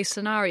worst case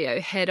scenario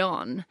head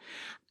on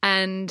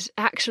and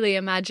actually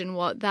imagine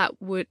what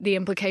the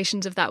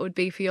implications of that would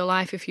be for your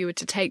life if you were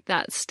to take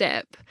that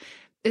step,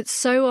 it's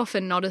so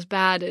often not as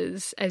bad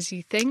as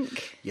you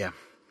think. Yeah.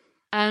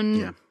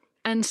 And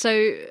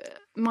so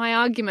my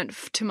argument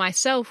to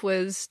myself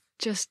was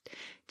just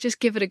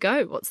give it a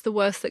go. What's the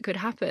worst that could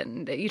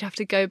happen? That you'd have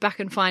to go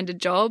back and find a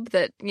job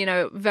that,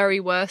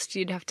 very worst,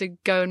 you'd have to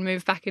go and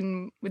move back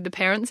in with the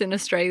parents in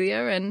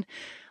Australia. And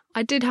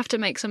I did have to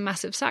make some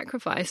massive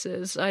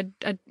sacrifices. I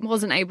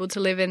wasn't able to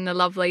live in the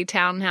lovely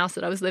townhouse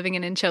that I was living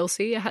in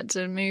Chelsea. I had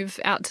to move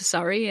out to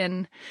Surrey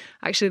and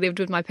actually lived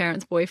with my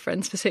parents'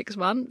 boyfriends for 6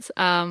 months,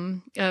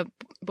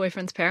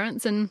 boyfriend's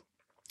parents. And,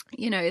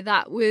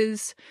 that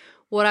was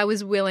what I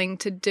was willing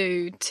to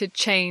do to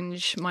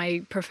change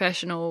my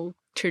professional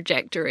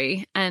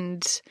trajectory.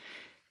 And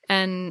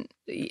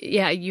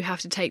you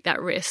have to take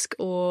that risk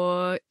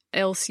or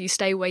else you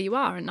stay where you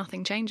are and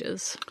nothing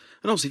changes.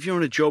 And also, if you're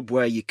in a job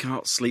where you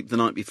can't sleep the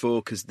night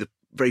before because the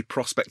very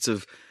prospect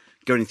of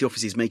going into the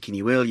office is making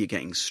you ill, you're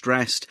getting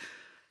stressed,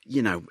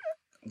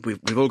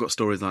 we've all got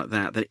stories like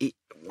that.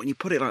 When you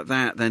put it like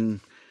that,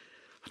 then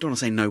I don't want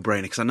to say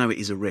no-brainer because I know it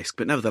is a risk,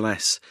 but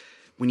nevertheless,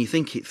 when you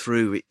think it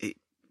through, it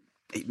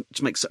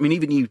just makes,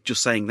 even you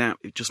just saying that,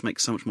 it just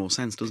makes so much more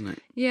sense, doesn't it?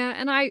 Yeah,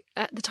 and I,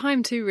 at the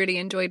time too, really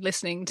enjoyed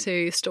listening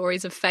to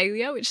stories of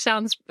failure, which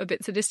sounds a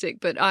bit sadistic,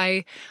 but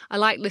I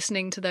like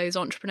listening to those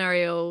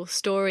entrepreneurial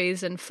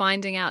stories and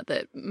finding out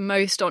that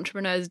most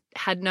entrepreneurs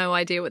had no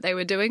idea what they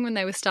were doing when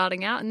they were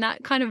starting out, and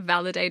that kind of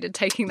validated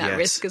taking that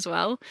risk as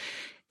well.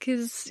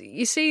 Because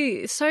you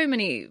see so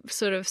many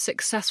sort of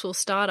successful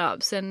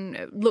startups and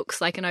it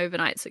looks like an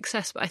overnight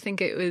success. But I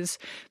think it was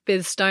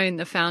Biz Stone,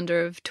 the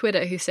founder of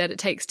Twitter, who said it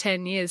takes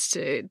 10 years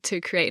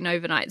to create an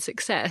overnight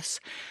success.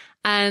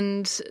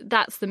 And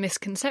that's the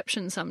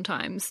misconception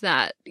sometimes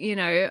that,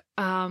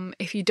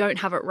 if you don't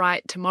have it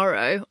right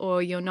tomorrow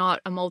or you're not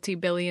a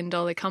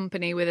multi-billion-dollar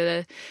company with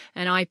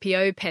an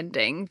IPO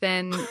pending,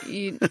 then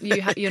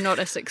you're not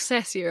a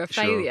success, you're a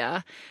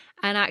failure. Sure.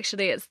 And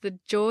actually, it's the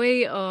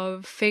joy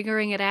of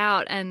figuring it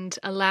out and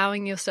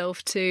allowing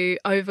yourself to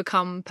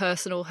overcome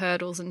personal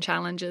hurdles and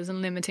challenges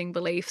and limiting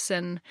beliefs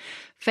and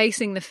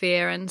facing the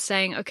fear and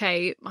saying,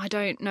 okay, I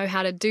don't know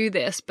how to do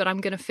this, but I'm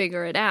going to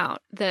figure it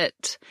out.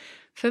 That,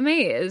 for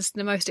me, is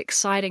the most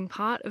exciting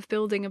part of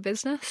building a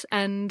business.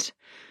 And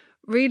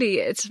really,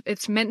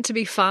 it's meant to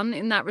be fun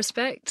in that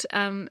respect.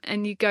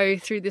 And you go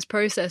through this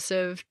process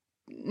of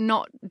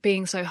not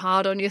being so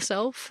hard on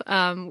yourself,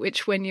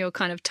 which when you're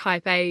kind of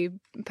type A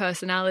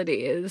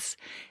personality is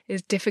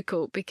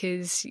difficult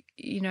because,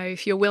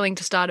 if you're willing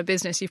to start a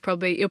business, you're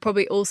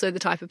probably also the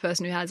type of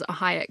person who has a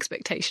high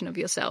expectation of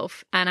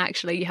yourself. And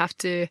actually you have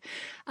to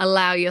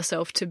allow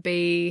yourself to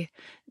be,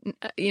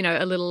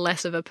 a little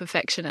less of a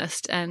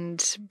perfectionist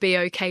and be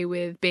okay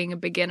with being a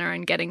beginner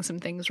and getting some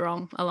things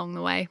wrong along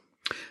the way.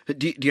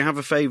 Do you have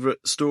a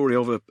favourite story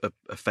of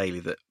a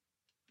failure that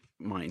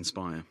might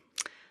inspire?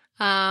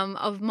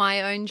 Of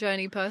my own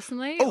journey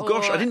personally. Oh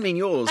gosh, I didn't mean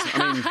yours.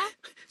 I mean,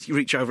 you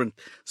reach over and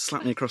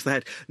slap me across the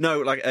head. No,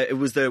 like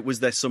was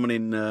there someone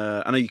in?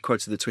 I know you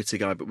quoted the Twitter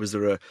guy, but was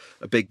there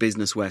a big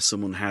business where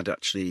someone had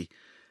actually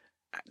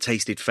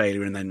tasted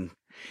failure and then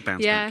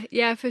bounced back?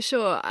 Yeah, for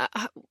sure.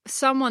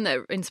 Someone that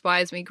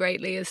inspires me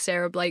greatly is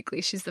Sarah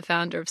Blakely. She's the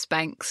founder of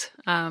Spanx,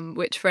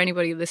 which for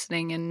anybody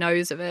listening and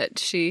knows of it,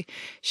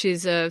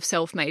 she's a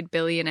self-made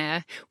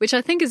billionaire, which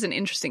I think is an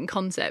interesting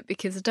concept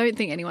because I don't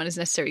think anyone is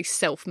necessarily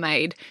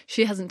self-made.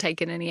 She hasn't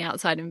taken any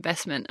outside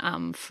investment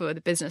for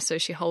the business, so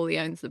she wholly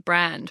owns the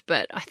brand.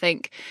 But I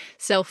think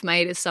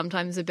self-made is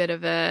sometimes a bit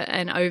of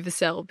an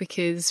oversell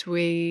because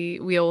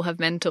we all have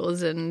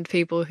mentors and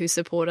people who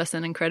support us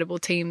and incredible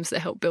teams that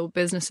help build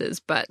businesses.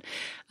 But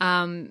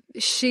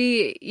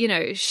she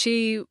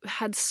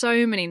had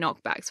so many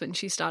knockbacks when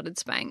she started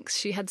Spanx.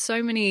 She had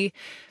so many,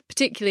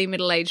 particularly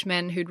middle-aged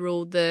men who'd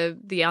ruled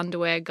the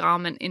underwear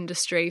garment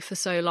industry for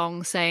so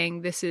long,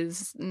 saying this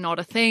is not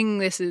a thing,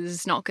 this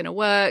is not going to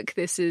work,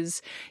 this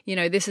is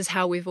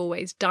how we've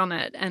always done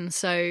it, and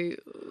so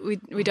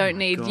we don't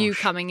need you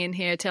coming in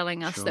here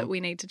telling us that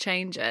we need to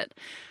change it.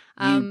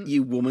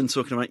 You woman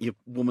talking about your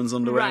woman's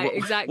underwear. Right,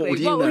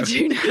 exactly. What would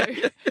you know?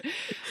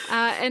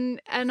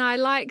 And I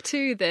like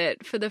too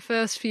that for the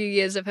first few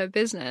years of her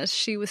business,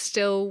 she was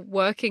still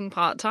working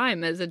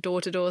part-time as a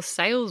door-to-door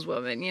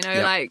saleswoman.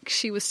 Like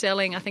she was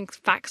selling, I think,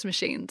 fax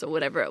machines or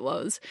whatever it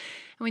was.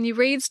 And when you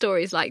read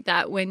stories like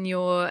that, when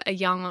you're a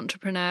young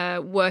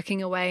entrepreneur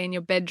working away in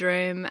your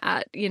bedroom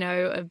at,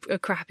 a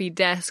crappy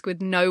desk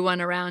with no one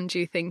around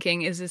you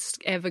thinking, is this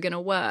ever going to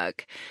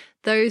work?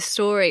 Those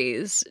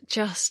stories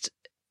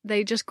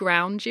they just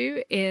ground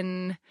you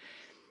in,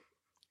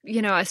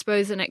 I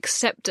suppose, an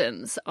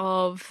acceptance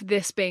of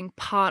this being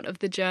part of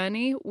the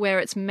journey where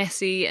it's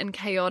messy and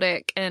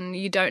chaotic and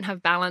you don't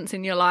have balance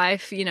in your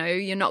life.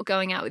 You're not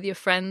going out with your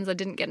friends. I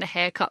didn't get a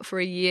haircut for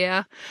a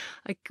year.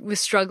 I was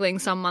struggling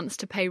some months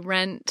to pay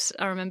rent.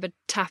 I remember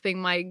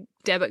tapping my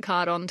debit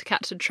card on to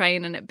catch a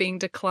train and it being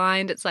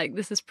declined. It's like,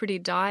 this is pretty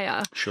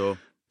dire. Sure.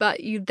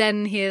 But you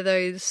then hear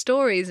those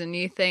stories and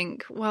you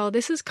think, well,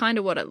 this is kind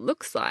of what it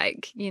looks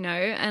like,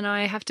 and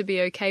I have to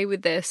be okay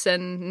with this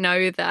and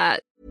know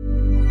that.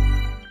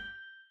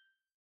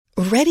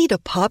 Ready to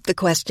pop the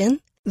question?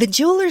 The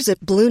jewelers at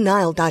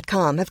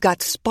BlueNile.com have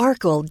got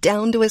sparkle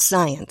down to a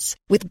science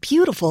with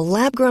beautiful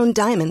lab-grown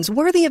diamonds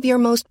worthy of your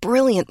most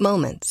brilliant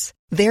moments.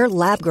 Their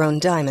lab-grown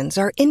diamonds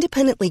are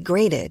independently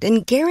graded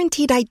and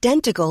guaranteed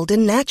identical to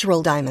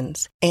natural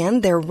diamonds,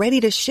 and they're ready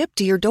to ship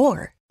to your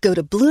door. Go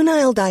to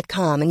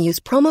BlueNile.com and use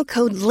promo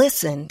code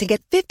LISTEN to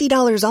get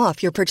 $50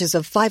 off your purchase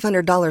of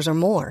 $500 or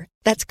more.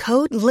 That's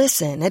code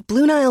LISTEN at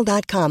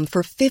BlueNile.com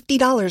for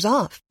 $50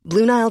 off.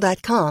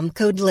 BlueNile.com,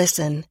 code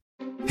LISTEN.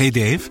 Hey,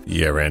 Dave.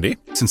 Yeah, Randy.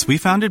 Since we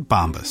founded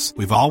Bombas,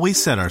 we've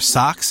always said our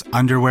socks,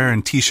 underwear,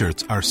 and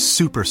T-shirts are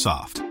super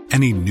soft.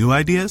 Any new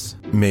ideas?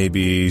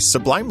 Maybe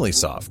sublimely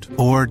soft.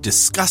 Or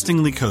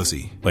disgustingly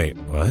cozy. Wait,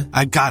 what?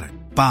 I got it.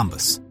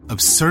 Bombas.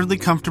 Absurdly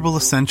comfortable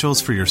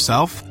essentials for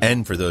yourself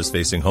and for those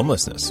facing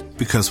homelessness.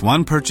 Because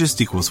one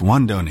purchased equals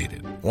one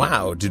donated.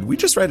 Wow, did we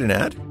just write an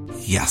ad?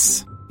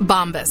 Yes.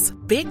 Bombas.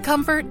 Big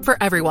comfort for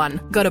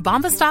everyone. Go to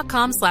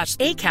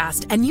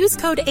bombas.com/ACAST and use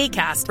code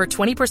ACAST for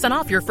 20%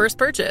 off your first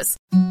purchase.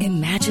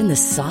 Imagine the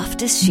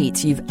softest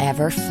sheets you've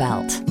ever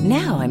felt.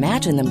 Now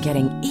imagine them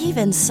getting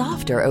even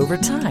softer over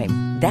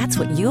time. That's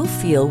what you'll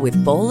feel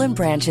with Boll &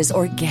 Branch's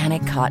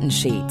organic cotton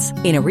sheets.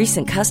 In a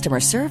recent customer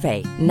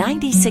survey,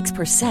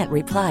 96%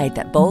 replied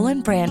that Boll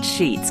 & Branch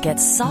sheets get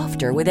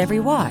softer with every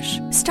wash.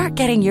 Start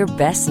getting your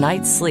best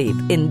night's sleep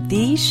in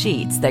these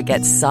sheets that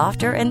get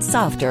softer and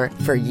softer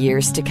for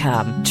years to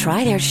come.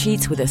 Try their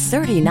sheets with a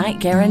 30-night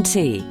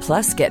guarantee.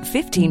 Plus, get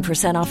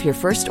 15% off your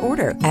first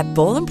order at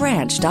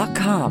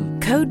bollandbranch.com.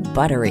 Code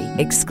BUTTERY.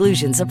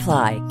 Exclusions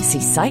apply. See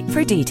site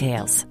for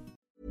details.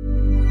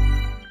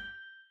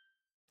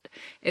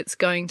 It's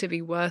going to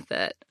be worth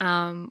it,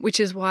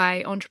 which is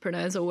why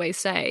entrepreneurs always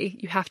say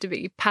you have to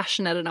be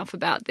passionate enough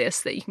about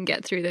this that you can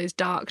get through those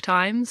dark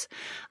times.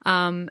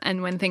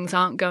 And when things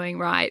aren't going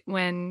right,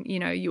 when,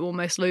 you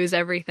almost lose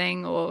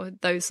everything, or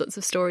those sorts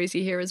of stories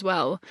you hear as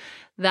well,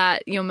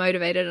 that you're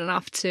motivated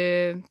enough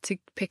to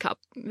pick up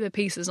the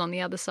pieces on the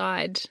other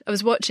side. I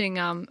was watching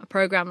a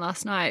program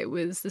last night. It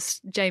was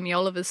this Jamie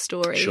Oliver's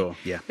story. Sure,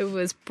 yeah. It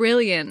was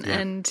brilliant. Yeah.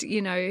 And,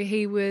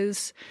 he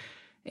was...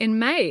 in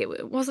May,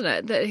 wasn't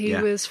it, that he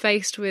was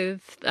faced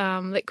with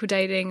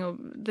liquidating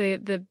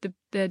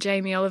the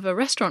Jamie Oliver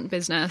restaurant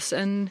business,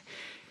 and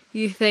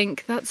you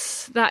think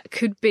that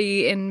could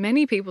be in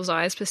many people's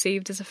eyes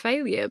perceived as a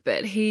failure,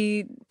 but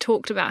he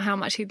talked about how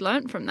much he'd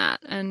learned from that,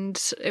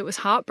 and it was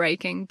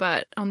heartbreaking,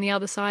 but on the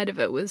other side of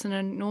it was an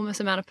enormous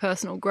amount of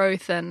personal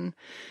growth and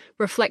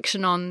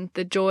reflection on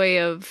the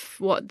joy of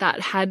what that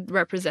had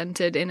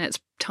represented in its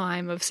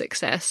time of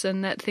success,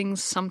 and that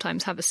things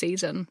sometimes have a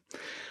season.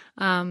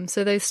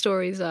 So those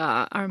stories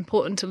are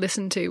important to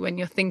listen to when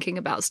you're thinking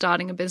about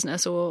starting a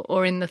business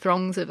or in the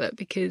throngs of it,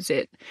 because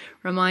it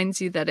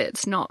reminds you that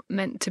it's not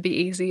meant to be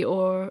easy,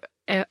 or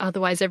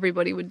otherwise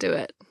everybody would do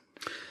it.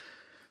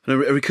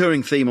 And a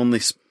recurring theme on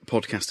this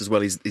podcast as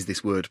well is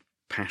this word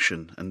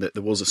passion, and that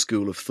there was a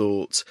school of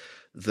thought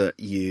that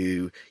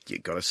you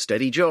got a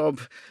steady job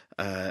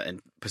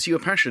and pursue a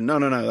passion. No,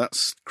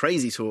 that's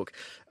crazy talk.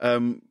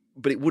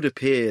 But it would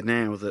appear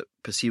now that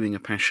pursuing a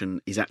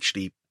passion is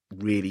actually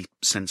really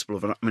sensible.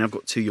 I mean, I've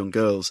got 2 young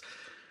girls.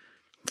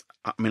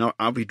 I mean,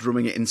 I'll be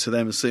drumming it into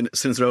them as soon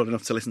as they're old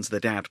enough to listen to their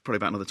dad, probably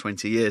about another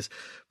 20 years.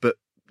 But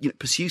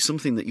pursue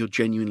something that you're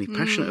genuinely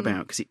passionate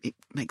about, because it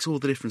makes all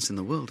the difference in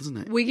the world, doesn't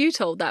it? Were you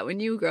told that when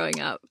you were growing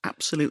up?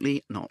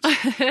 Absolutely not.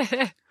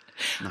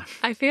 No.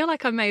 I feel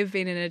like I may have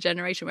been in a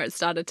generation where it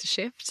started to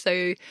shift.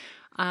 So,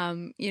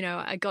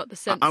 I got the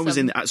sense. I was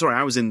in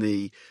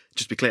the.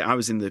 Just to be clear, I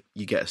was in the.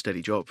 You get a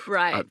steady job,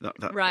 right?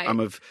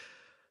 Right.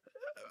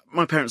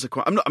 My parents are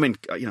quite. I'm not. I mean,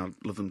 I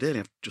love them dearly.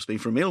 I've just been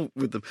for a meal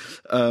with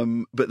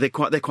them, but they're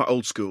quite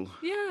old school.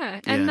 Yeah,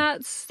 and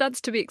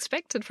that's to be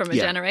expected from a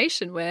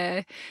generation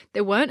where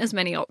there weren't as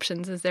many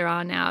options as there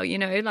are now.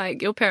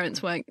 Like your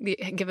parents weren't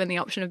given the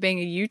option of being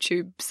a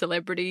YouTube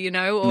celebrity, or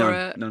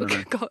no.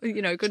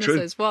 goodness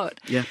knows what.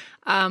 Yeah.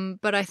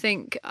 But I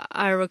think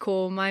I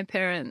recall my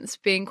parents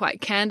being quite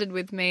candid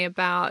with me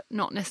about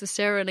not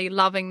necessarily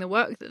loving the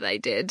work that they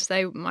did.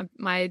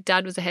 My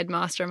dad was a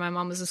headmaster and my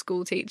mum was a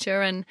school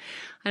teacher, and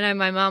I know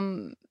my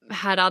mum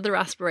had other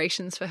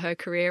aspirations for her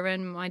career,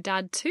 and my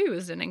dad too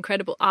was an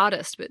incredible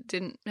artist but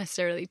didn't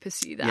necessarily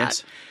pursue that.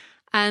 Yes.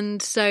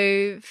 And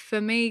so for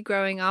me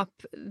growing up,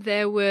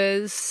 there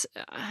was,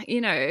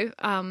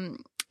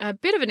 a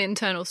bit of an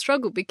internal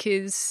struggle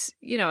because,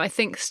 I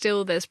think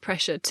still there's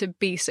pressure to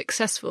be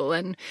successful.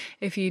 And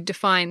if you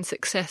define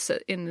success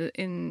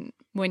in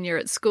when you're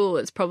at school,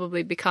 it's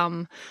probably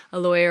become a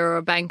lawyer or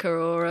a banker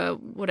or a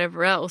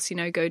whatever else,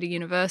 go to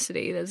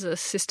university. There's a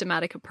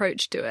systematic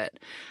approach to it.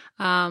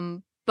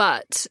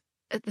 But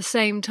at the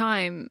same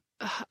time,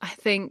 I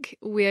think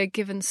we are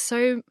given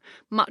so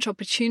much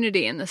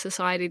opportunity in the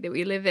society that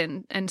we live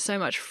in, and so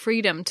much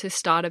freedom to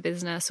start a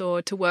business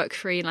or to work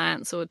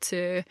freelance or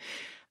to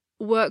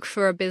work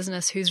for a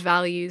business whose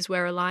values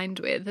we're aligned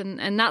with.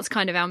 And that's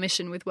kind of our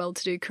mission with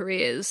Well-To-Do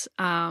Careers,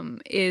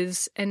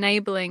 is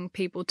enabling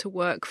people to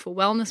work for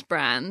wellness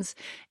brands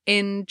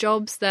in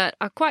jobs that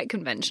are quite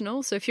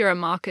conventional. So if you're a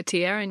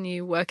marketeer and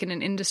you work in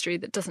an industry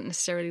that doesn't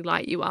necessarily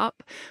light you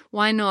up,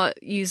 why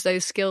not use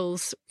those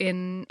skills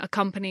in a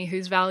company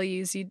whose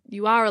values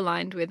you are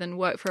aligned with and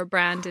work for a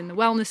brand in the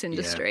wellness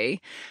industry? Yeah.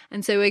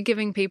 And so we're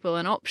giving people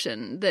an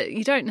option that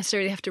you don't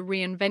necessarily have to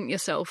reinvent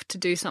yourself to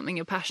do something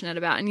you're passionate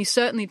about. And you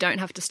certainly don't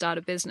have to start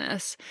a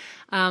business.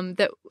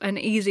 That an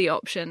easy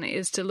option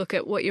is to look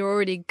at what you're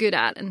already good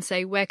at and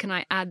say, where can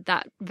I add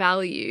that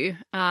value,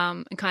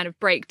 and kind of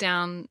break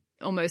down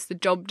almost the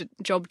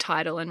job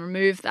title and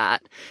remove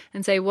that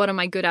and say, what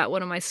am I good at?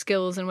 What are my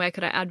skills? And where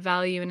could I add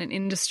value in an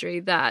industry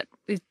that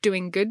is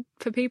doing good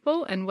for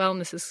people? And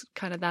wellness is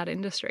kind of that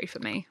industry for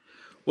me.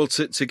 Well,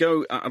 to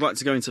go, I'd like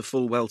to go into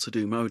full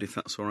well-to-do mode, if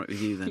that's all right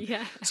with you then.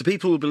 Yeah. So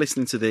people will be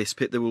listening to this.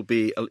 There will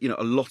be,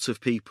 a lot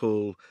of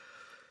people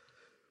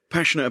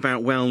passionate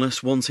about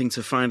wellness, wanting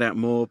to find out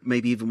more,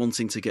 maybe even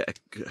wanting to get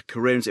a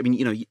career. I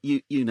mean,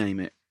 you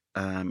name it.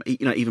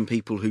 Even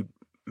people who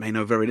may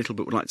know very little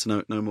but would like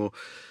to know more.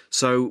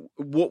 So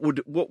what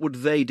would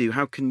they do?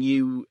 How can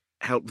you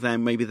help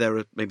them? Maybe they're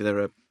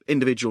a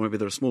individual, maybe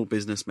they're a small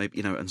business,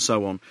 maybe and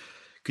so on.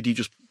 Could you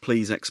just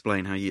please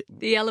explain how you...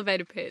 The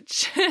elevator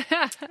pitch.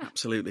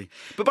 Absolutely.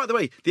 But by the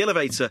way, the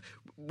elevator,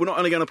 we're not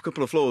only going up a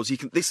couple of floors. It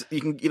can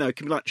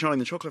be like Charlie in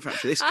the Chocolate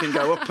Factory. This can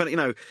go up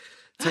and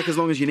take as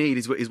long as you need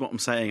is what I'm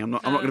saying. I'm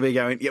not going to be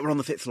going, we're on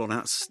the 5th floor now.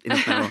 That's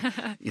enough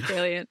now.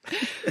 Brilliant.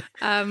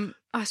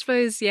 I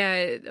suppose,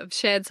 I've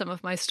shared some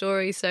of my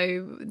story.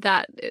 So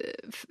that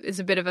is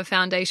a bit of a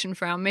foundation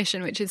for our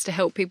mission, which is to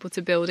help people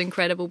to build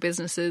incredible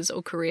businesses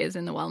or careers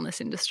in the wellness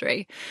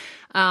industry.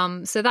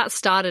 So that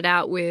started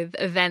out with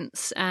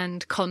events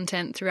and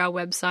content through our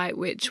website,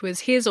 which was,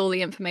 here's all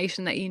the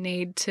information that you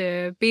need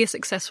to be a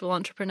successful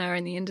entrepreneur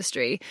in the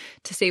industry,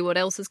 to see what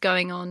else is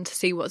going on, to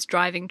see what's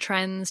driving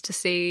trends, to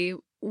see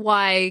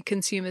why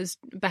consumers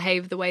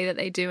behave the way that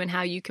they do and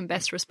how you can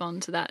best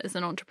respond to that as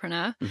an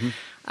entrepreneur.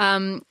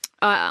 Mm-hmm.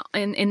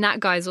 In that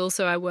guise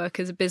also, I work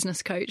as a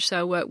business coach. So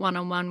I work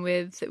one-on-one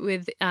with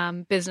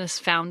business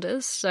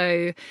founders.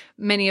 So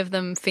many of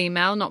them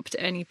female, not for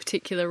any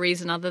particular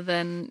reason other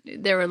than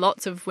there are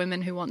lots of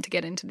women who want to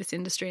get into this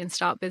industry and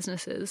start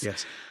businesses.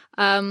 Yes.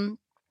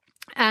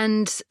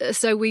 And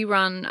so we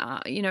run,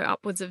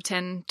 upwards of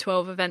 10,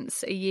 12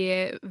 events a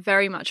year,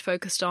 very much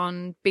focused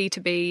on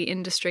B2B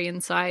industry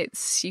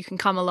insights. You can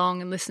come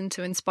along and listen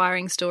to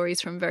inspiring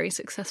stories from very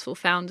successful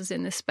founders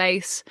in this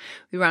space.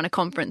 We run a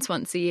conference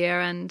once a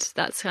year, and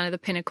that's kind of the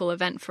pinnacle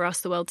event for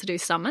us, the Well-To-Do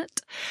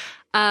Summit.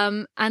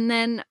 And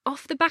then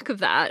off the back of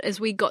that, as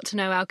we got to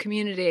know our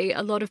community,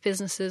 a lot of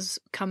businesses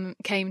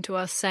came to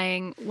us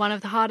saying one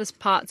of the hardest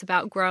parts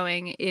about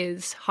growing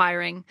is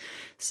hiring.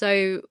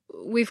 So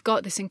we've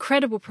got this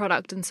incredible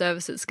product and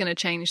service that's going to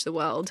change the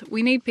world.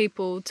 We need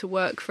people to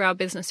work for our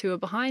business who are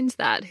behind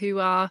that, who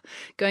are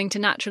going to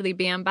naturally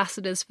be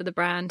ambassadors for the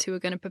brand, who are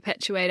going to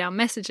perpetuate our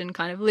message and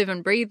kind of live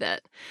and breathe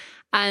it.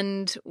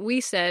 And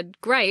we said,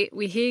 great,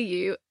 we hear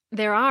you.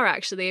 There are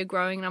actually a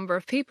growing number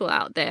of people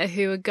out there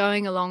who are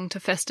going along to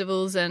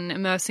festivals and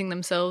immersing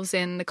themselves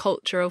in the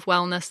culture of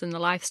wellness and the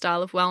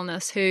lifestyle of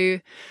wellness,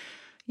 who,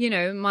 you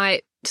know,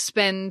 might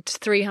spend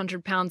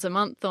 £300 a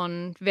month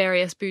on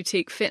various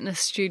boutique fitness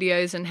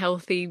studios and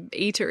healthy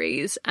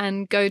eateries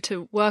and go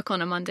to work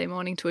on a Monday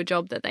morning to a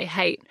job that they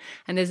hate.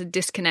 And there's a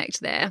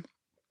disconnect there.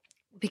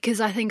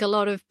 Because I think a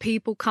lot of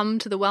people come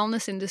to the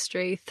wellness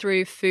industry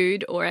through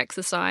food or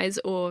exercise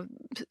or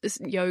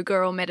yoga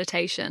or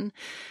meditation.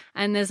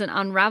 And there's an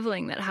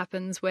unraveling that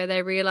happens where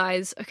they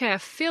realize, okay, I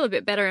feel a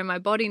bit better in my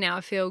body now.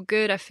 I feel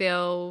good. I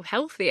feel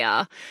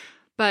healthier.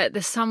 But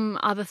there's some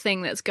other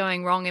thing that's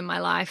going wrong in my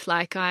life,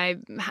 like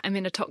I'm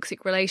in a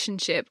toxic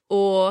relationship,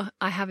 or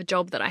I have a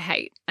job that I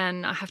hate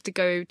and I have to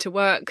go to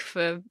work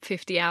for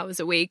 50 hours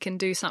a week and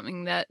do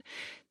something that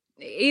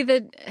either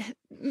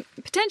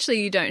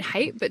potentially you don't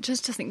hate, but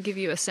just doesn't give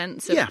you a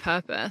sense of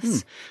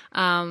purpose.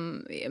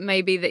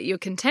 Maybe that you're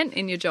content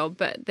in your job,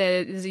 but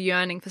there's a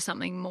yearning for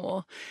something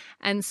more.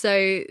 And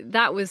so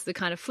that was the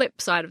kind of flip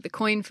side of the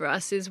coin for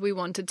us, is we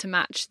wanted to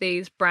match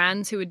these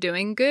brands who are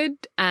doing good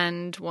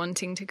and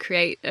wanting to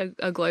create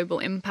a global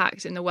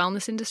impact in the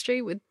wellness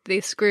industry with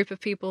this group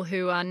of people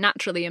who are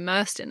naturally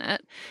immersed in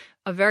it,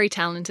 are very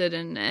talented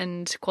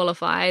and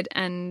qualified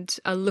and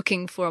are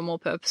looking for a more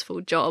purposeful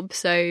job.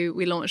 So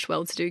we launched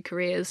Well-To-Do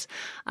Careers.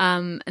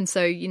 And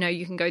so, you know,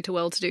 you can go to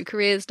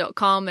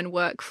welltodocareers.com and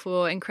work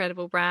for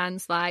incredible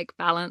brands like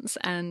Balance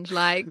and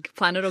like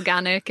Planet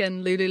Organic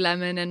and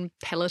Lululemon and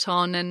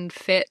Peloton and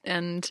Fit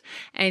and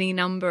any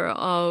number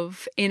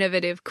of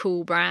innovative,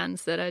 cool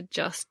brands that are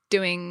just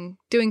doing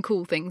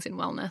cool things in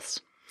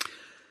wellness.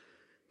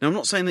 Now, I'm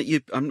not saying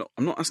that I'm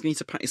not asking you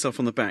to pat yourself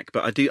on the back,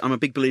 but I'm a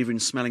big believer in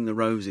smelling the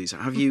roses.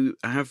 Have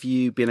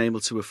you been able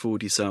to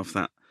afford yourself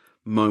that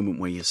moment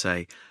where you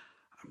say,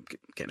 I'm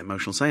getting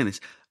emotional saying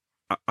this,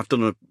 I've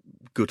done a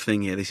good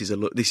thing here. This is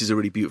a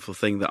really beautiful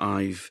thing that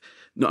I've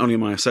not only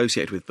am I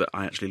associated with, but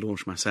I actually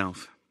launched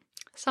myself.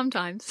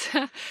 Sometimes.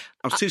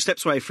 I was 2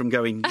 steps away from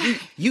going,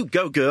 you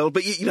go, girl,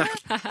 but you know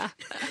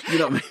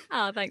what I mean.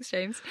 Oh, thanks,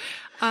 James.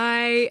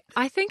 I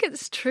think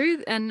it's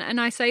true, and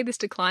I say this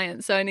to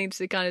clients, so I need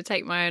to kind of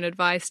take my own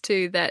advice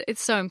too, that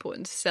it's so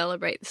important to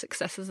celebrate the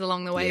successes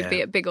along the way,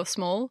 be it big or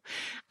small.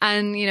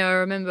 And, you know, I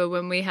remember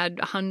when we had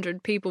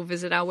 100 people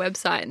visit our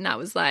website, and that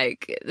was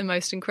like the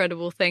most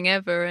incredible thing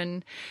ever.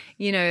 And,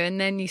 you know, and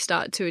then you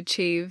start to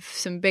achieve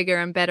some bigger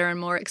and better and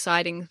more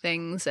exciting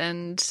things,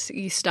 and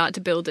you start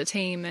to build a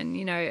team. And,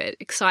 you know, it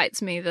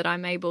excites me that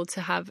I'm able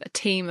to have a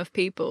team of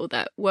people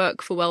that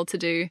work for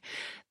Well-To-Do,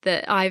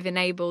 that I've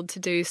enabled to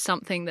do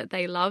something that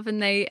they love,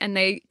 and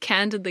they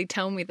candidly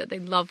tell me that they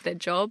love their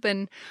job.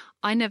 And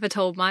I never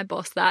told my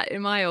boss that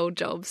in my old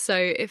job. So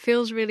it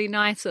feels really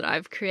nice that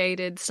I've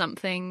created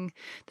something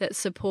that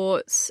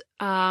supports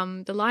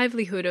the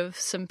livelihood of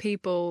some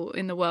people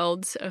in the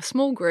world, a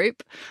small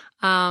group,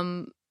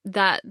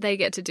 that they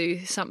get to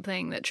do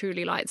something that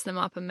truly lights them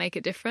up and make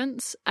a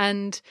difference.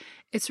 And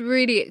it's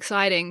really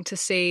exciting to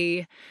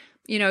see.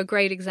 You know, a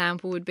great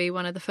example would be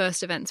one of the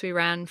first events we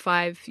ran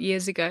 5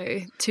 years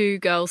ago. 2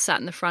 girls sat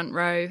in the front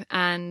row,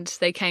 and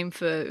they came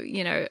for,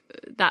 you know,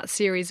 that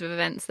series of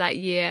events that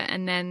year.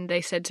 And then they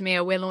said to me,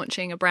 oh, we're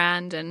launching a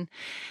brand, and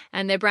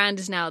their brand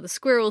is now the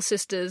Squirrel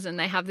Sisters, and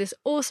they have this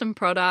awesome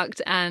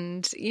product,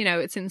 and, you know,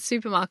 it's in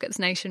supermarkets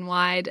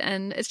nationwide.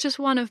 And it's just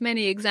one of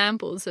many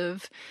examples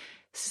of,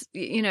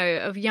 you know,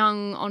 of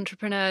young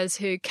entrepreneurs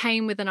who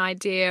came with an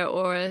idea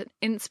or an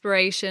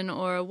inspiration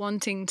or a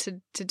wanting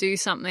to do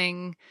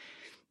something,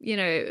 you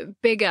know,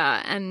 bigger,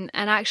 and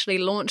actually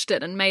launched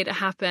it and made it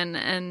happen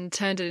and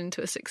turned it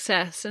into a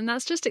success. And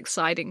that's just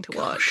exciting to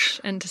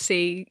watch and to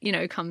see, you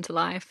know, come to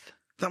life.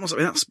 That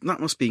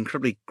must be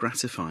incredibly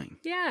gratifying.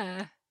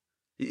 Yeah.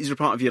 Is there a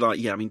part of you like,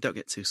 yeah, I mean, don't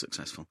get too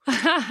successful?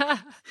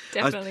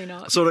 Definitely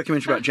not. I saw a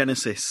documentary about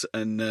Genesis,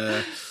 and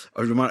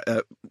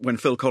when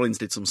Phil Collins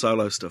did some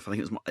solo stuff, I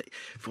think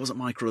it wasn't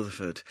Mike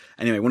Rutherford.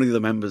 Anyway, one of the other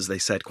members, they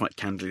said quite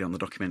candidly on the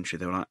documentary,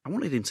 they were like, I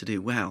wanted him to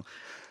do well.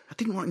 I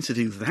didn't want him to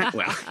do that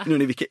well. You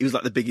know, he was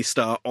like the biggest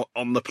star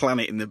on the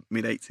planet in the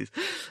mid-'80s.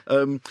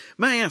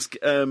 May I ask,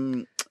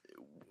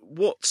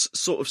 what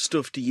sort of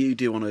stuff do you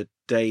do on a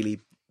daily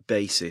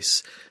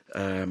basis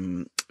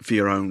for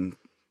your own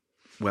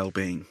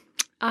well-being?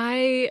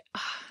 I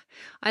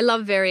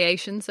love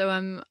variation,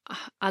 so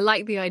I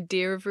like the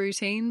idea of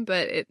routine,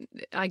 but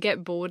I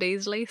get bored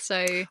easily.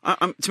 So to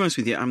be honest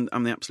with you,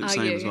 I'm the absolute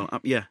same as well.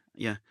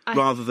 Yeah.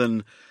 Rather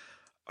than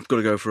I've got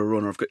to go for a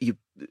run, or you've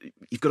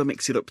got to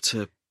mix it up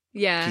to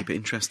keep it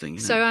interesting.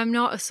 You know? So I'm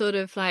not a sort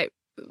of like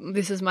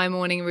this is my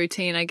morning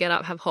routine. I get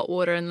up, have hot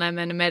water and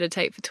lemon, and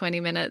meditate for 20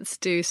 minutes,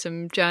 do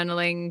some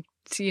journaling,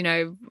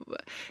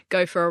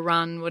 go for a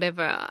run,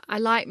 whatever. I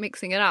like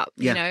mixing it up,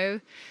 you know.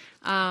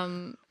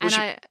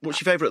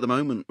 What's your favourite at the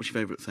moment? What's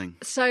your favourite thing?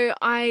 So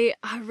I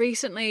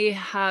recently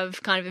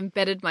have kind of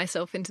embedded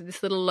myself into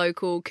this little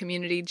local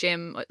community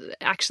gym.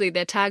 Actually,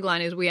 their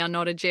tagline is "We are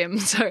not a gym,"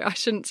 so I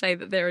shouldn't say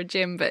that they're a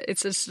gym, but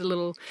it's just a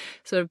little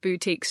sort of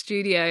boutique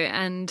studio.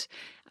 And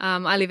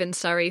I live in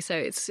Surrey, so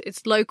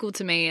it's local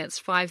to me. It's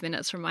 5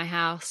 minutes from my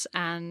house,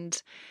 and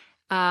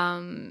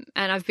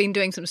I've been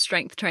doing some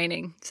strength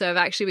training. So I've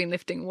actually been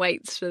lifting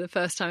weights for the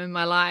first time in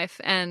my life,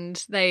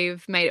 and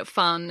they've made it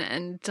fun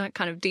and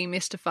kind of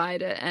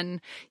demystified it.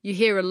 And you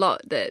hear a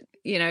lot that,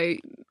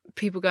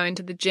 people go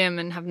into the gym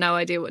and have no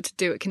idea what to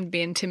do. It can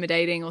be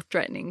intimidating or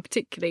threatening,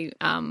 particularly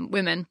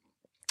women.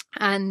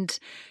 And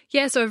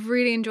yeah, so I've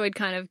really enjoyed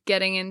kind of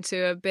getting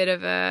into a bit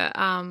of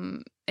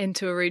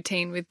into a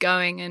routine with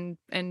going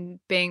and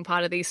being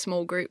part of these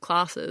small group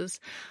classes.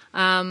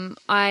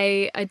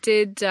 I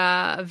did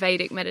a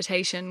Vedic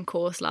meditation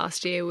course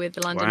last year with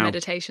the London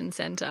Meditation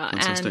Centre.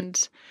 Fantastic.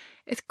 And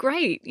it's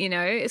great,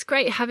 it's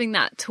great having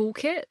that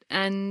toolkit,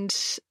 and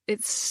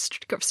it's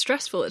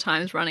stressful at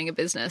times running a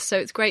business. So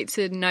it's great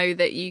to know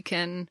that you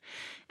can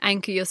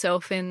anchor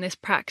yourself in this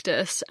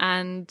practice.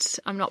 And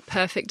I'm not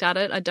perfect at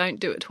it. I don't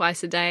do it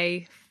twice a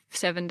day,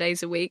 7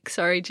 days a week.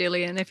 Sorry,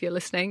 Gillian, if you're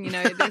listening,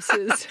 this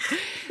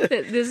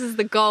is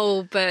the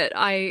goal, but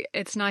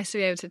it's nice to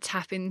be able to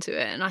tap into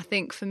it. And I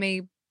think for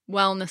me,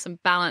 wellness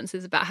and balance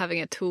is about having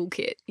a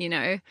toolkit,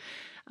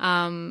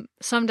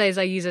 Some days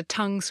I use a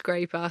tongue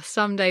scraper,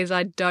 some days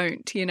I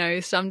don't,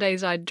 some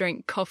days I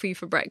drink coffee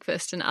for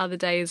breakfast, and other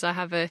days I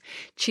have a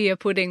chia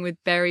pudding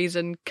with berries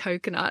and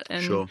coconut.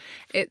 And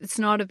It's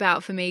not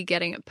about, for me,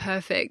 getting it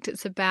perfect.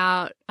 It's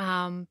about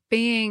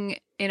being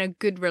in a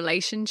good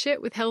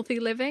relationship with healthy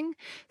living,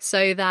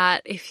 so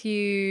that if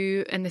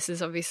you, and this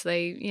is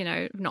obviously,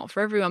 not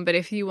for everyone, but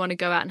if you want to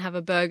go out and have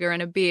a burger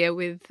and a beer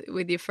with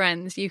your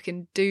friends, you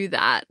can do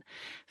that.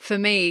 For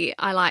me,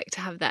 I like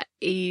to have that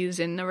ease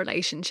in the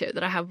relationship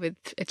that I have with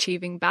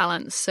achieving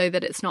balance, so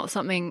that it's not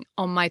something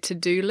on my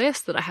to-do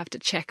list that I have to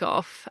check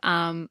off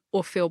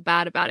or feel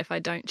bad about if I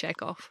don't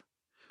check off.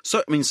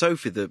 So,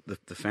 Sophie, the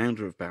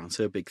founder of Balance,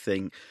 her big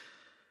thing,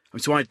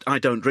 so I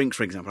don't drink,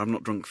 for example. I've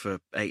not drunk for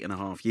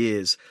 8.5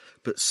 years.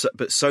 But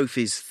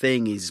Sophie's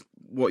thing is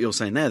what you're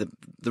saying there.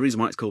 The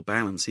reason why it's called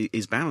Balance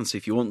is balance.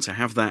 If you want to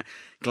have that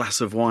glass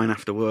of wine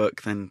after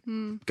work,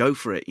 then go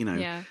for it.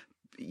 Yeah.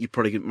 You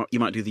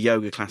might do the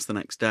yoga class the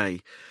next day.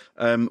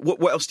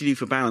 What else do you do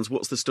for balance?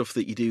 What's the stuff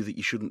that you do that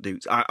you shouldn't do?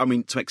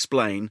 To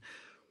explain.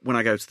 When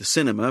I go to the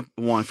cinema,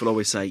 my wife will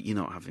always say, "You're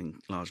not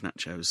having large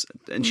nachos,"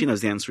 and she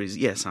knows the answer is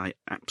yes, I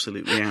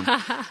absolutely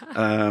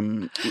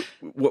am.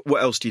 What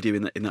else do you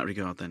do in that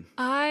regard then?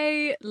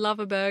 I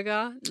love a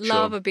burger,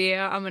 love a beer.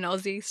 I'm an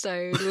Aussie,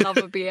 so love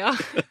a beer,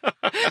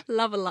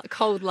 love a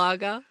cold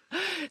lager.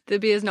 The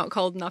beer's not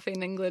cold enough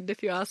in England,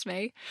 if you ask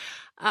me.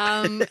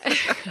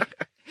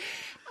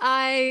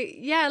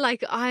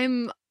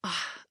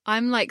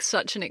 I'm like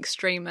such an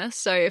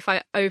extremist. So if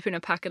I open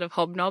a packet of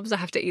Hobnobs, I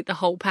have to eat the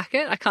whole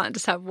packet. I can't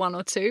just have one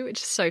or two, which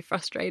is so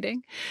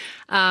frustrating.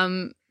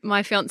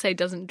 My fiance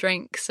doesn't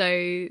drink,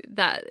 so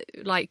that,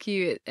 like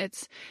you,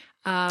 it's...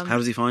 How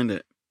does he find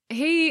it?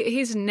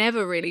 He's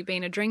never really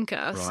been a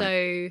drinker, right.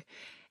 So...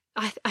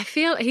 I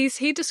feel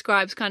he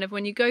describes kind of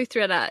when you go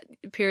through that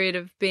period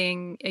of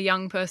being a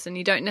young person,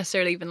 you don't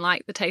necessarily even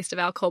like the taste of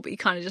alcohol, but you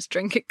kind of just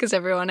drink it because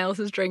everyone else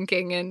is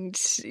drinking, and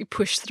you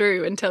push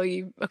through until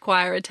you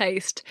acquire a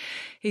taste.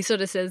 He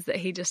sort of says that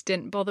he just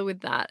didn't bother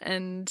with that,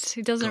 and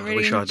he doesn't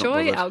really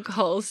enjoy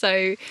alcohol.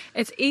 So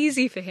it's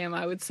easy for him,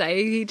 I would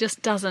say. He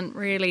just doesn't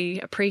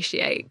really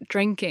appreciate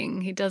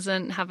drinking. He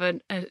doesn't have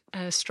a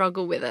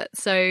struggle with it.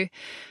 So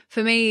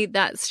for me,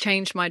 that's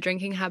changed my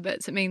drinking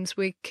habits. It means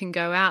we can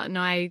go out,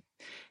 and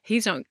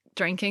he's not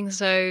drinking,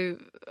 so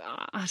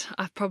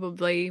I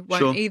probably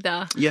won't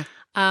either. Yeah.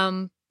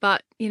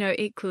 But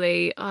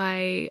equally,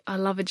 I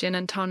love a gin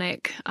and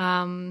tonic.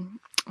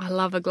 I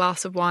love a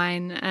glass of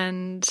wine,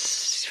 and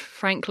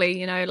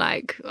frankly,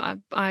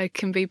 I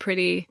can be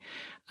pretty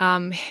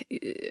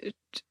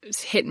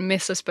hit and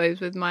miss, I suppose,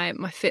 with my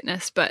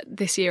fitness, but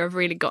this year I've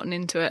really gotten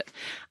into it,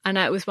 and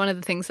it was one of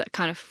the things that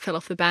kind of fell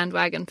off the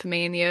bandwagon for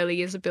me in the early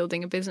years of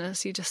building a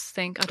business. You just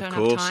think, I don't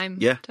have time.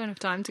 Yeah. Don't have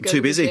time to go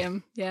to the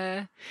gym.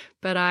 Yeah.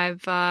 But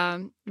I've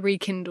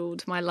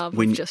rekindled my love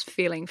of just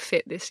feeling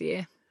fit this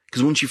year.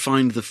 Because once you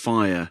find the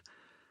fire,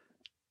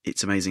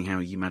 it's amazing how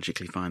you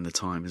magically find the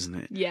time, isn't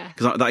it? Yeah.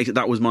 Because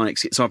that was my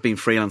excuse. So I've been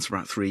freelance for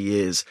about 3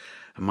 years,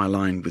 and my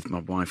line with my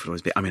wife would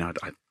always be,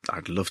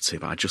 I'd love to,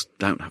 but I just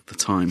don't have the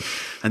time.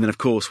 And then, of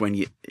course,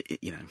 when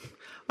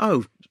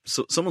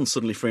someone's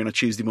suddenly free on a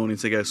Tuesday morning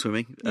to go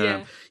swimming.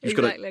 You've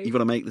got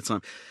to make the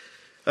time.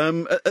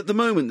 At the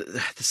moment,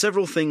 there's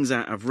several things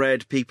I've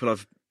read, people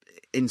I've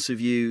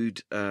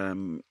interviewed.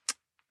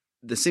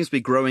 There seems to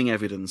be growing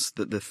evidence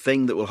that the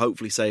thing that will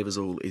hopefully save us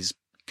all is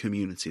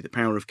community, the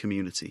power of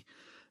community.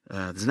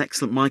 There's an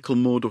excellent Michael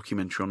Moore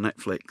documentary on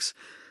Netflix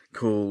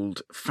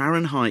called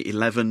Fahrenheit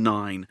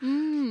 11/9.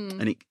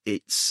 And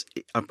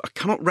I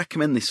cannot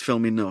recommend this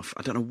film enough.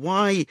 I don't know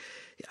why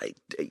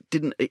it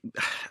didn't.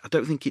 I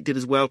don't think it did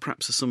as well,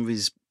 perhaps, as some of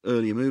his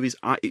earlier movies.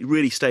 It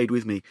really stayed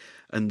with me,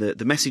 and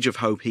the message of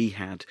hope he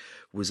had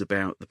was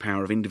about the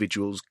power of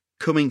individuals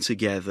coming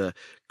together,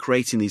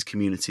 creating these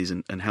communities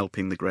and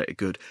helping the greater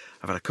good.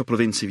 I've had a couple of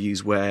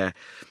interviews where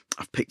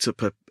I've picked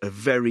up a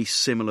very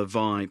similar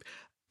vibe.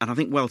 And I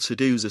think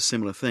Well-to-Do is a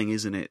similar thing,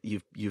 isn't it?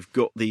 You've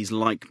got these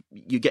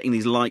you're getting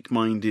these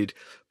like-minded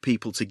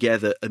people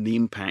together, and the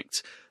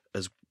impact,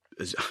 as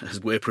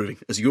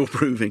you're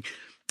proving,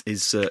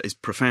 is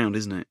profound,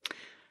 isn't it?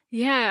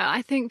 Yeah,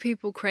 I think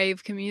people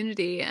crave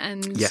community,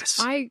 and yes.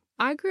 I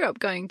grew up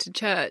going to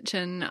church,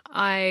 and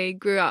I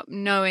grew up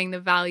knowing the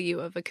value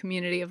of a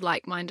community of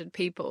like-minded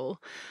people.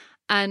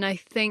 And I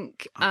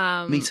think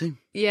me too.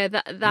 Yeah,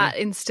 that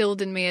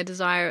instilled in me a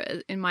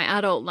desire in my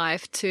adult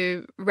life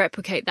to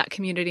replicate that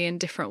community in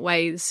different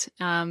ways,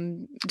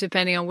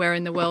 depending on where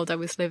in the world I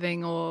was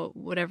living or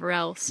whatever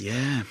else.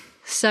 Yeah.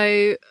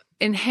 So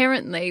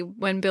inherently,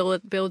 when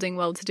building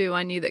Well-to-Do,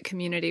 I knew that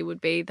community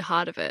would be the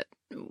heart of it.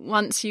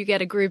 Once you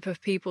get a group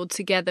of people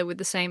together with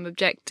the same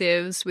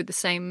objectives, with the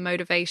same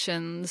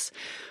motivations,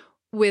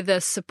 with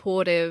a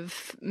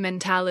supportive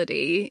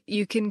mentality,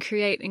 you can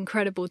create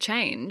incredible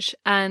change.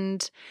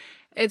 And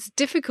it's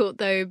difficult,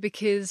 though,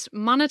 because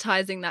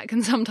monetizing that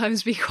can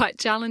sometimes be quite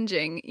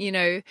challenging. You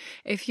know,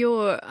 if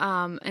you're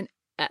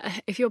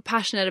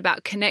passionate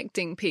about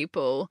connecting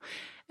people,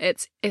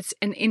 it's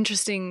an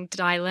interesting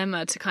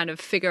dilemma to kind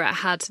of figure out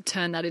how to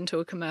turn that into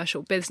a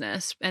commercial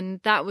business. And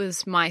that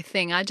was my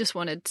thing. I just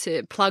wanted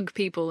to plug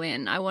people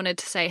in. I wanted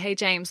to say, hey,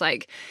 James,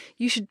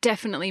 you should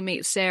definitely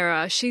meet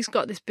Sarah. She's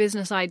got this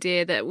business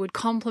idea that would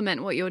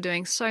complement what you're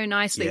doing so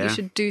nicely. Yeah. You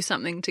should do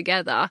something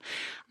together.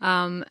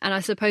 And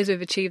I suppose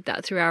we've achieved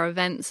that through our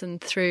events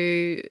and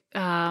through,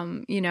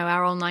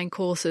 our online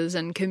courses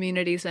and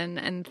communities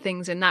and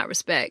things in that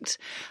respect.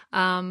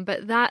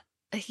 But that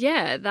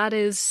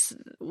is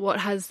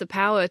what has the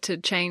power to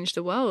change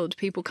the world,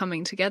 people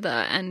coming together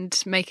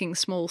and making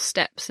small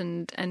steps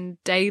and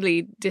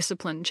daily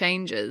discipline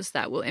changes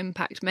that will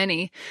impact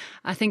many.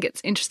 I think it's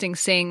interesting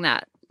seeing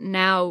that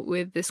now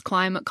with this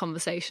climate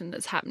conversation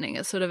that's happening.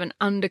 It's sort of an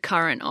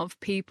undercurrent of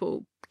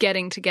people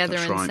getting together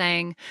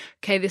saying,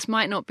 okay, this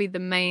might not be the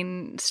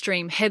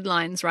mainstream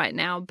headlines right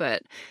now,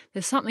 but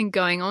there's something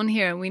going on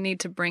here and we need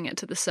to bring it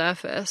to the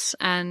surface.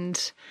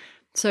 And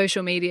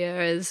social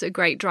media is a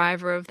great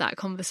driver of that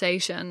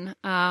conversation.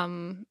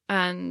 I'm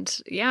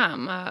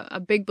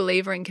a big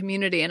believer in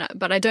community,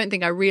 but I don't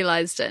think I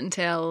realized it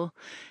until,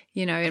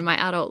 in my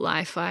adult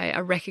life, I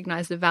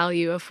recognized the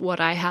value of what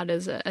I had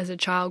as a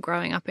child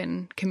growing up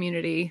in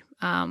community,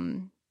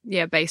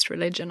 based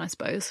religion, I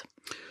suppose.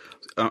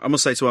 I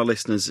must say to our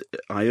listeners,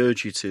 I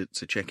urge you to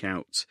check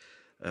out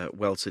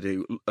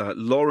Well-to-Do.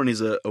 Lauren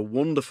is a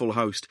wonderful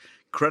host,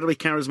 incredibly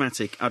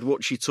charismatic. I'd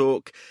watch you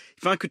talk.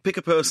 If I could pick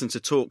a person to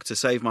talk to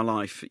save my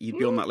life, you'd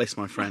be on that list,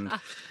 my friend.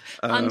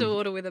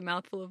 Underwater with a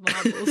mouthful of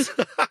marbles.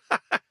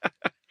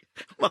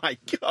 My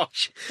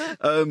gosh.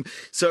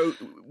 So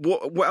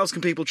what else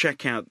can people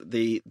check out?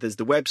 There's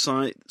the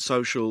website,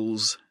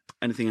 socials,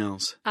 anything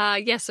else?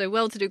 So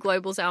Well-to-Do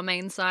Global's our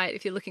main site.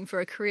 If you're looking for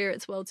a career,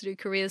 it's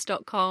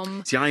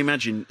welltodocareers.com. See, I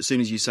imagine as soon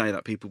as you say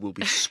that, people will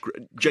be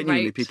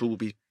genuinely people will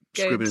be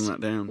scribbling that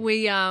down.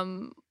 We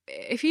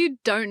if you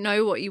don't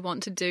know what you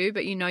want to do,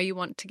 but you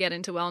want to get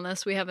into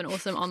wellness, we have an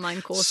awesome online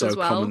course as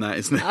well. So common that,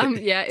 isn't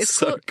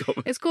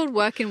it? It's called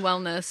Work in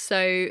Wellness.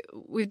 So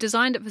we've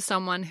designed it for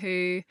someone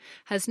who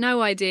has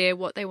no idea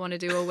what they want to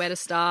do or where to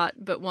start,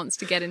 but wants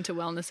to get into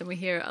wellness, and we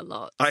hear it a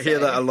lot. I hear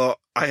that a lot.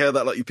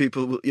 You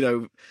people,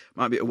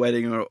 might be at a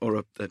wedding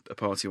or a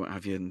party or what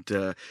have you, and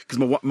because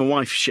my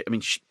wife,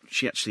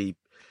 she actually,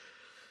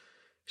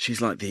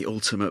 she's like the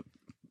ultimate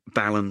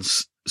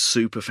balance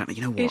super fan.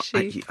 You know what?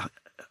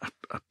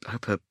 I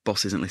hope her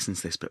boss isn't listening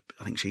to this, but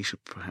I think she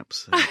should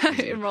perhaps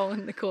enroll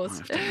in the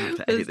course. I have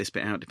to edit this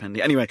bit out,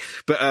 depending. Anyway,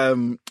 but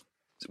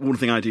one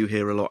thing I do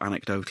hear a lot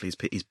anecdotally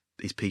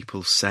is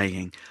people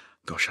saying,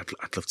 "Gosh,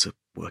 I'd love to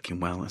work in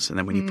wellness," and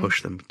then when you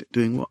push them,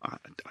 doing what? I'm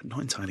not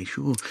entirely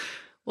sure.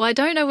 Well, I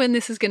don't know when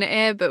this is going to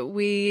air, but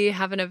we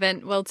have an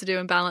event, Well-to-Do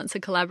and Balance are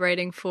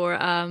collaborating for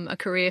a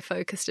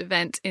career-focused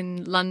event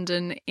in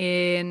London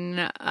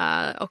in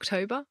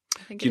October,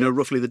 I think. Do you know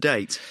roughly the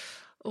date?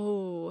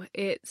 Oh,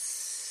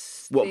 it's...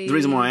 The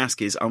reason why I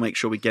ask is I'll make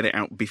sure we get it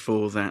out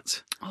before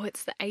that. Oh,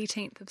 it's the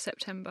 18th of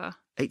September.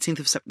 18th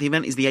of September. The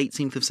event is the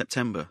 18th of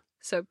September.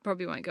 So it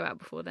probably won't go out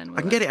before then, will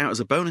I can get it out as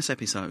a bonus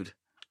episode.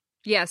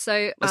 Yeah,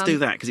 so... Let's do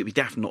that, because it'd be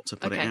daft not to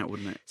put it out,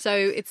 wouldn't it? So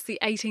it's the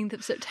 18th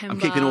of September. I'm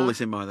keeping all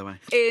this in, by the way.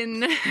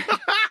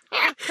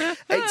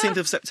 18th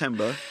of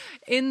September.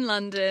 In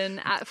London,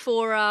 at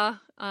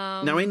Fora.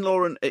 Now, in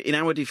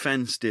our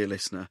defence, dear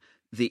listener,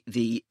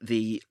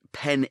 the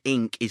pen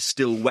ink is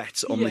still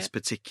wet on this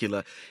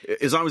particular.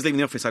 As I was leaving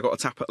the office, I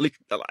got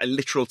a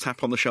literal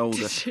tap on the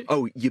shoulder.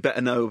 Oh, you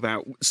better know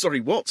about. Sorry,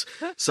 what?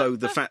 So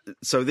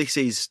this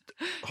is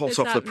hot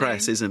off the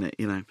press, isn't it?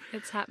 You know,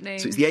 it's happening.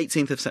 So it's the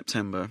 18th of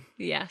September.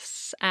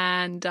 Yes,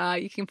 and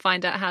you can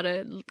find out how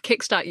to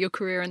kickstart your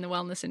career in the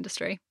wellness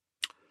industry.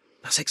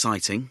 That's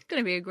exciting. It's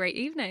going to be a great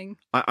evening.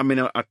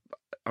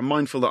 I'm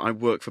mindful that I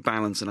work for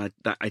Balance, and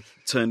I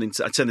turned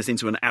this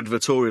into an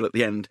advertorial at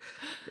the end.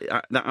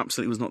 That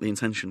absolutely was not the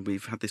intention.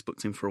 We've had this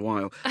booked in for a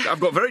while.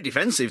 I've got very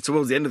defensive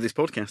towards the end of this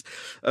podcast.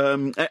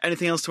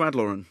 Anything else to add,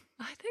 Lauren?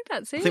 I think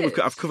that's it. I think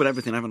I've covered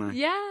everything, haven't I?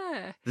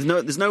 Yeah.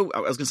 There's no.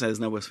 I was going to say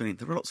there's no worse feeling.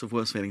 There are lots of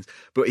worse feelings.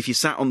 But if you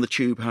sat on the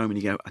tube home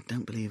and you go, I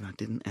don't believe I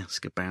didn't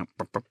ask about.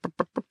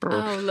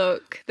 Oh,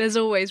 look, there's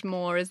always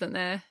more, isn't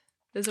there?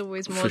 There's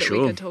always more we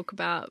can talk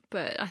about.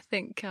 But I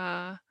think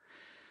I've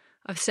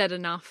said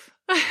enough.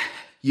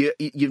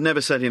 You've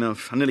never said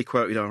enough. I nearly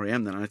quoted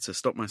R.E.M. then. I had to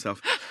stop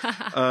myself.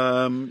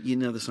 You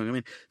know the song. I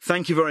mean,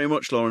 thank you very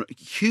much, Lauren.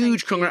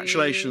 Huge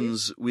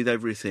congratulations with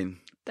everything.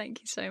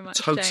 Thank you so much,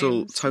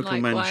 Total James.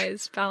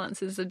 Likewise,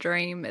 Balance is a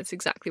dream. It's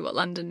exactly what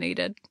London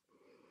needed.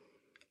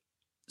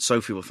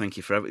 Sophie will thank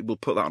you forever. We'll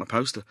put that on a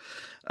poster.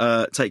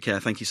 Take care.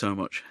 Thank you so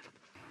much.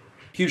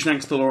 Huge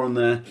thanks to Lauren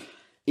there.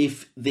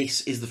 If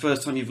this is the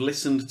first time you've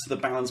listened to the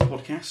Balance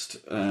podcast,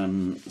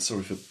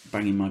 sorry for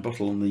banging my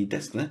bottle on the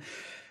desk there,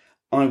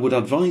 I would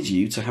advise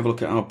you to have a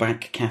look at our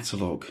back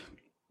catalogue.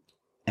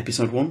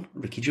 Episode 1,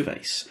 Ricky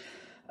Gervais.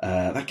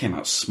 That came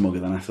out smugger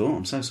than I thought.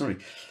 I'm so sorry.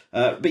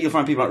 But you'll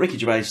find people like Ricky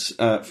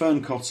Gervais,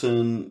 Fern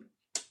Cotton,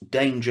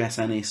 Dame Jess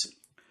Ennis,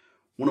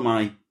 one of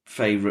my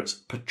favourites,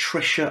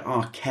 Patricia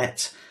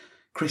Arquette,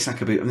 Chris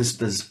Ackerboot, and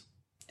there's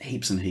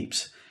heaps and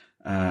heaps.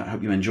 I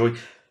hope you enjoy.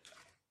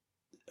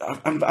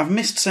 I've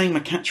missed saying my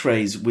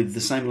catchphrase with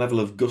the same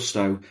level of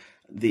gusto.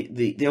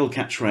 The old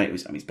catchphrase,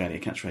 it's barely a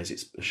catchphrase,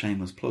 it's a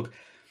shameless plug.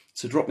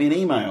 So drop me an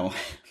email.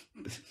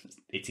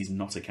 It is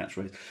not a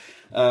catchphrase.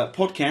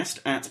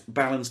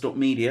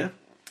 podcast@balance.media.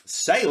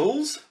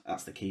 Sales,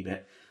 that's the key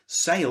bit.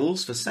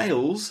 Sales for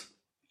sales.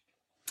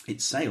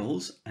 It's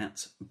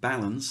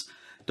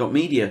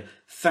sales@balance.media.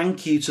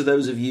 Thank you to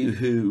those of you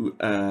who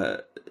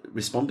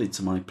responded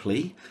to my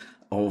plea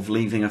of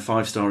leaving a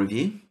 5-star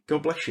review.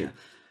 God bless you.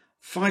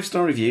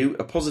 5-star review,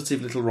 a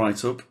positive little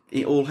write-up.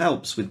 It all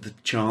helps with the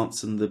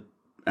charts and the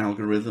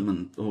algorithm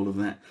and all of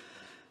that.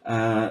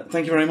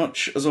 Thank you very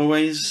much, as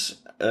always.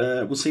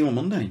 We'll see you on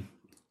Monday.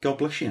 God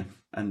bless you.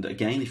 And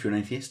again, if you're an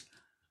atheist,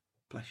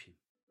 bless you.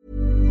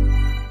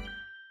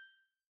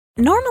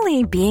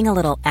 Normally, being a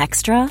little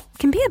extra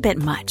can be a bit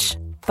much.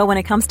 But when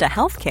it comes to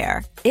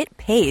healthcare, it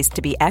pays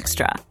to be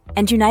extra.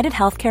 And United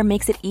Healthcare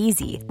makes it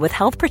easy with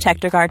Health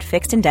Protector Guard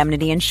fixed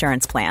indemnity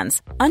insurance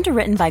plans.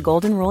 Underwritten by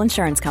Golden Rule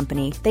Insurance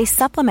Company, they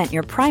supplement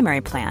your primary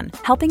plan,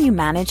 helping you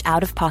manage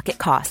out-of-pocket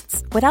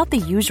costs without the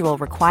usual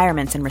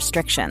requirements and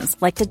restrictions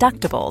like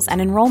deductibles and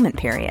enrollment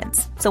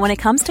periods. So when it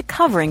comes to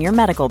covering your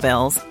medical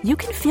bills, you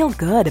can feel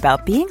good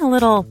about being a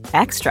little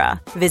extra.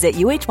 Visit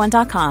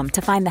UH1.com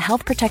to find the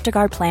Health Protector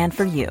Guard plan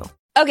for you.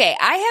 Okay,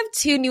 I have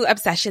 2 new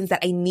obsessions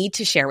that I need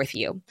to share with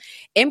you.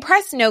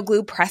 Impress No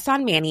Glue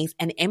Press-On Manis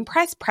and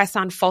Impress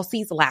Press-On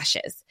Falsies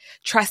Lashes.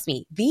 Trust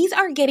me, these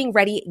are getting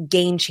ready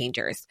game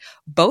changers.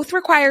 Both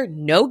require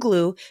no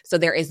glue, so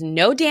there is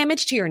no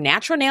damage to your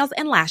natural nails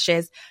and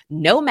lashes,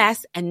 no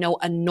mess, and no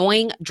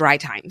annoying dry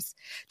times.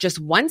 Just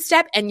one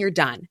step and you're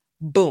done.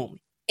 Boom.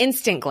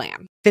 Instant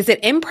glam.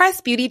 Visit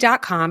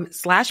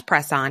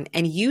impressbeauty.com/presson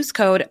and use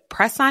code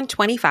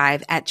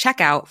PRESSON25 at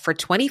checkout for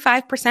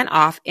 25%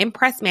 off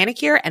Impress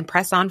Manicure and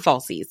Press-On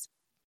Falsies.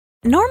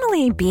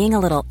 Normally, being a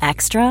little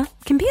extra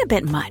can be a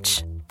bit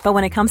much. But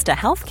when it comes to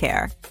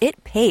healthcare,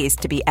 it pays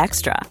to be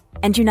extra.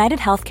 And United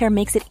Healthcare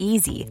makes it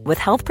easy with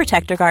Health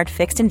Protector Guard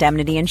fixed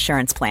indemnity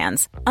insurance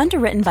plans.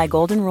 Underwritten by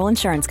Golden Rule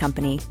Insurance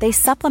Company, they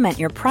supplement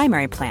your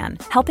primary plan,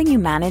 helping you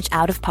manage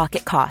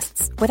out-of-pocket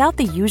costs without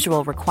the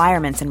usual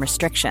requirements and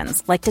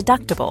restrictions like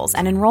deductibles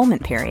and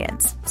enrollment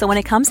periods. So when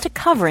it comes to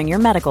covering your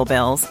medical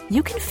bills,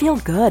 you can feel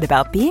good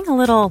about being a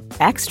little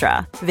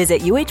extra.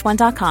 Visit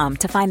UH1.com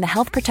to find the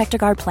Health Protector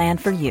Guard plan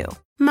for you.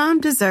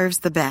 Mom deserves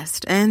the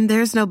best, and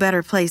there's no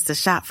better place to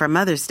shop for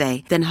Mother's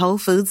Day than Whole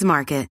Foods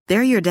Market.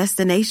 They're your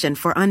destination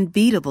for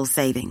unbeatable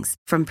savings,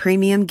 from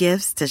premium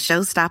gifts to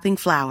show-stopping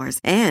flowers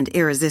and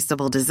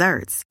irresistible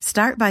desserts.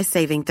 Start by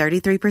saving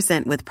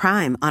 33% with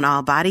Prime on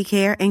all body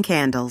care and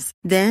candles.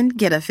 Then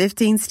get a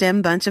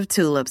 15-stem bunch of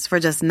tulips for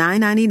just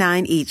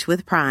 $9.99 each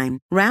with Prime.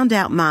 Round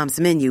out Mom's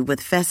menu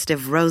with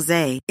festive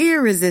rosé,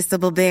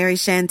 irresistible berry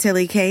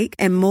chantilly cake,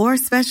 and more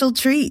special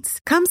treats.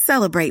 Come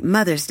celebrate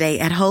Mother's Day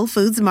at Whole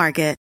Foods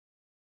Market.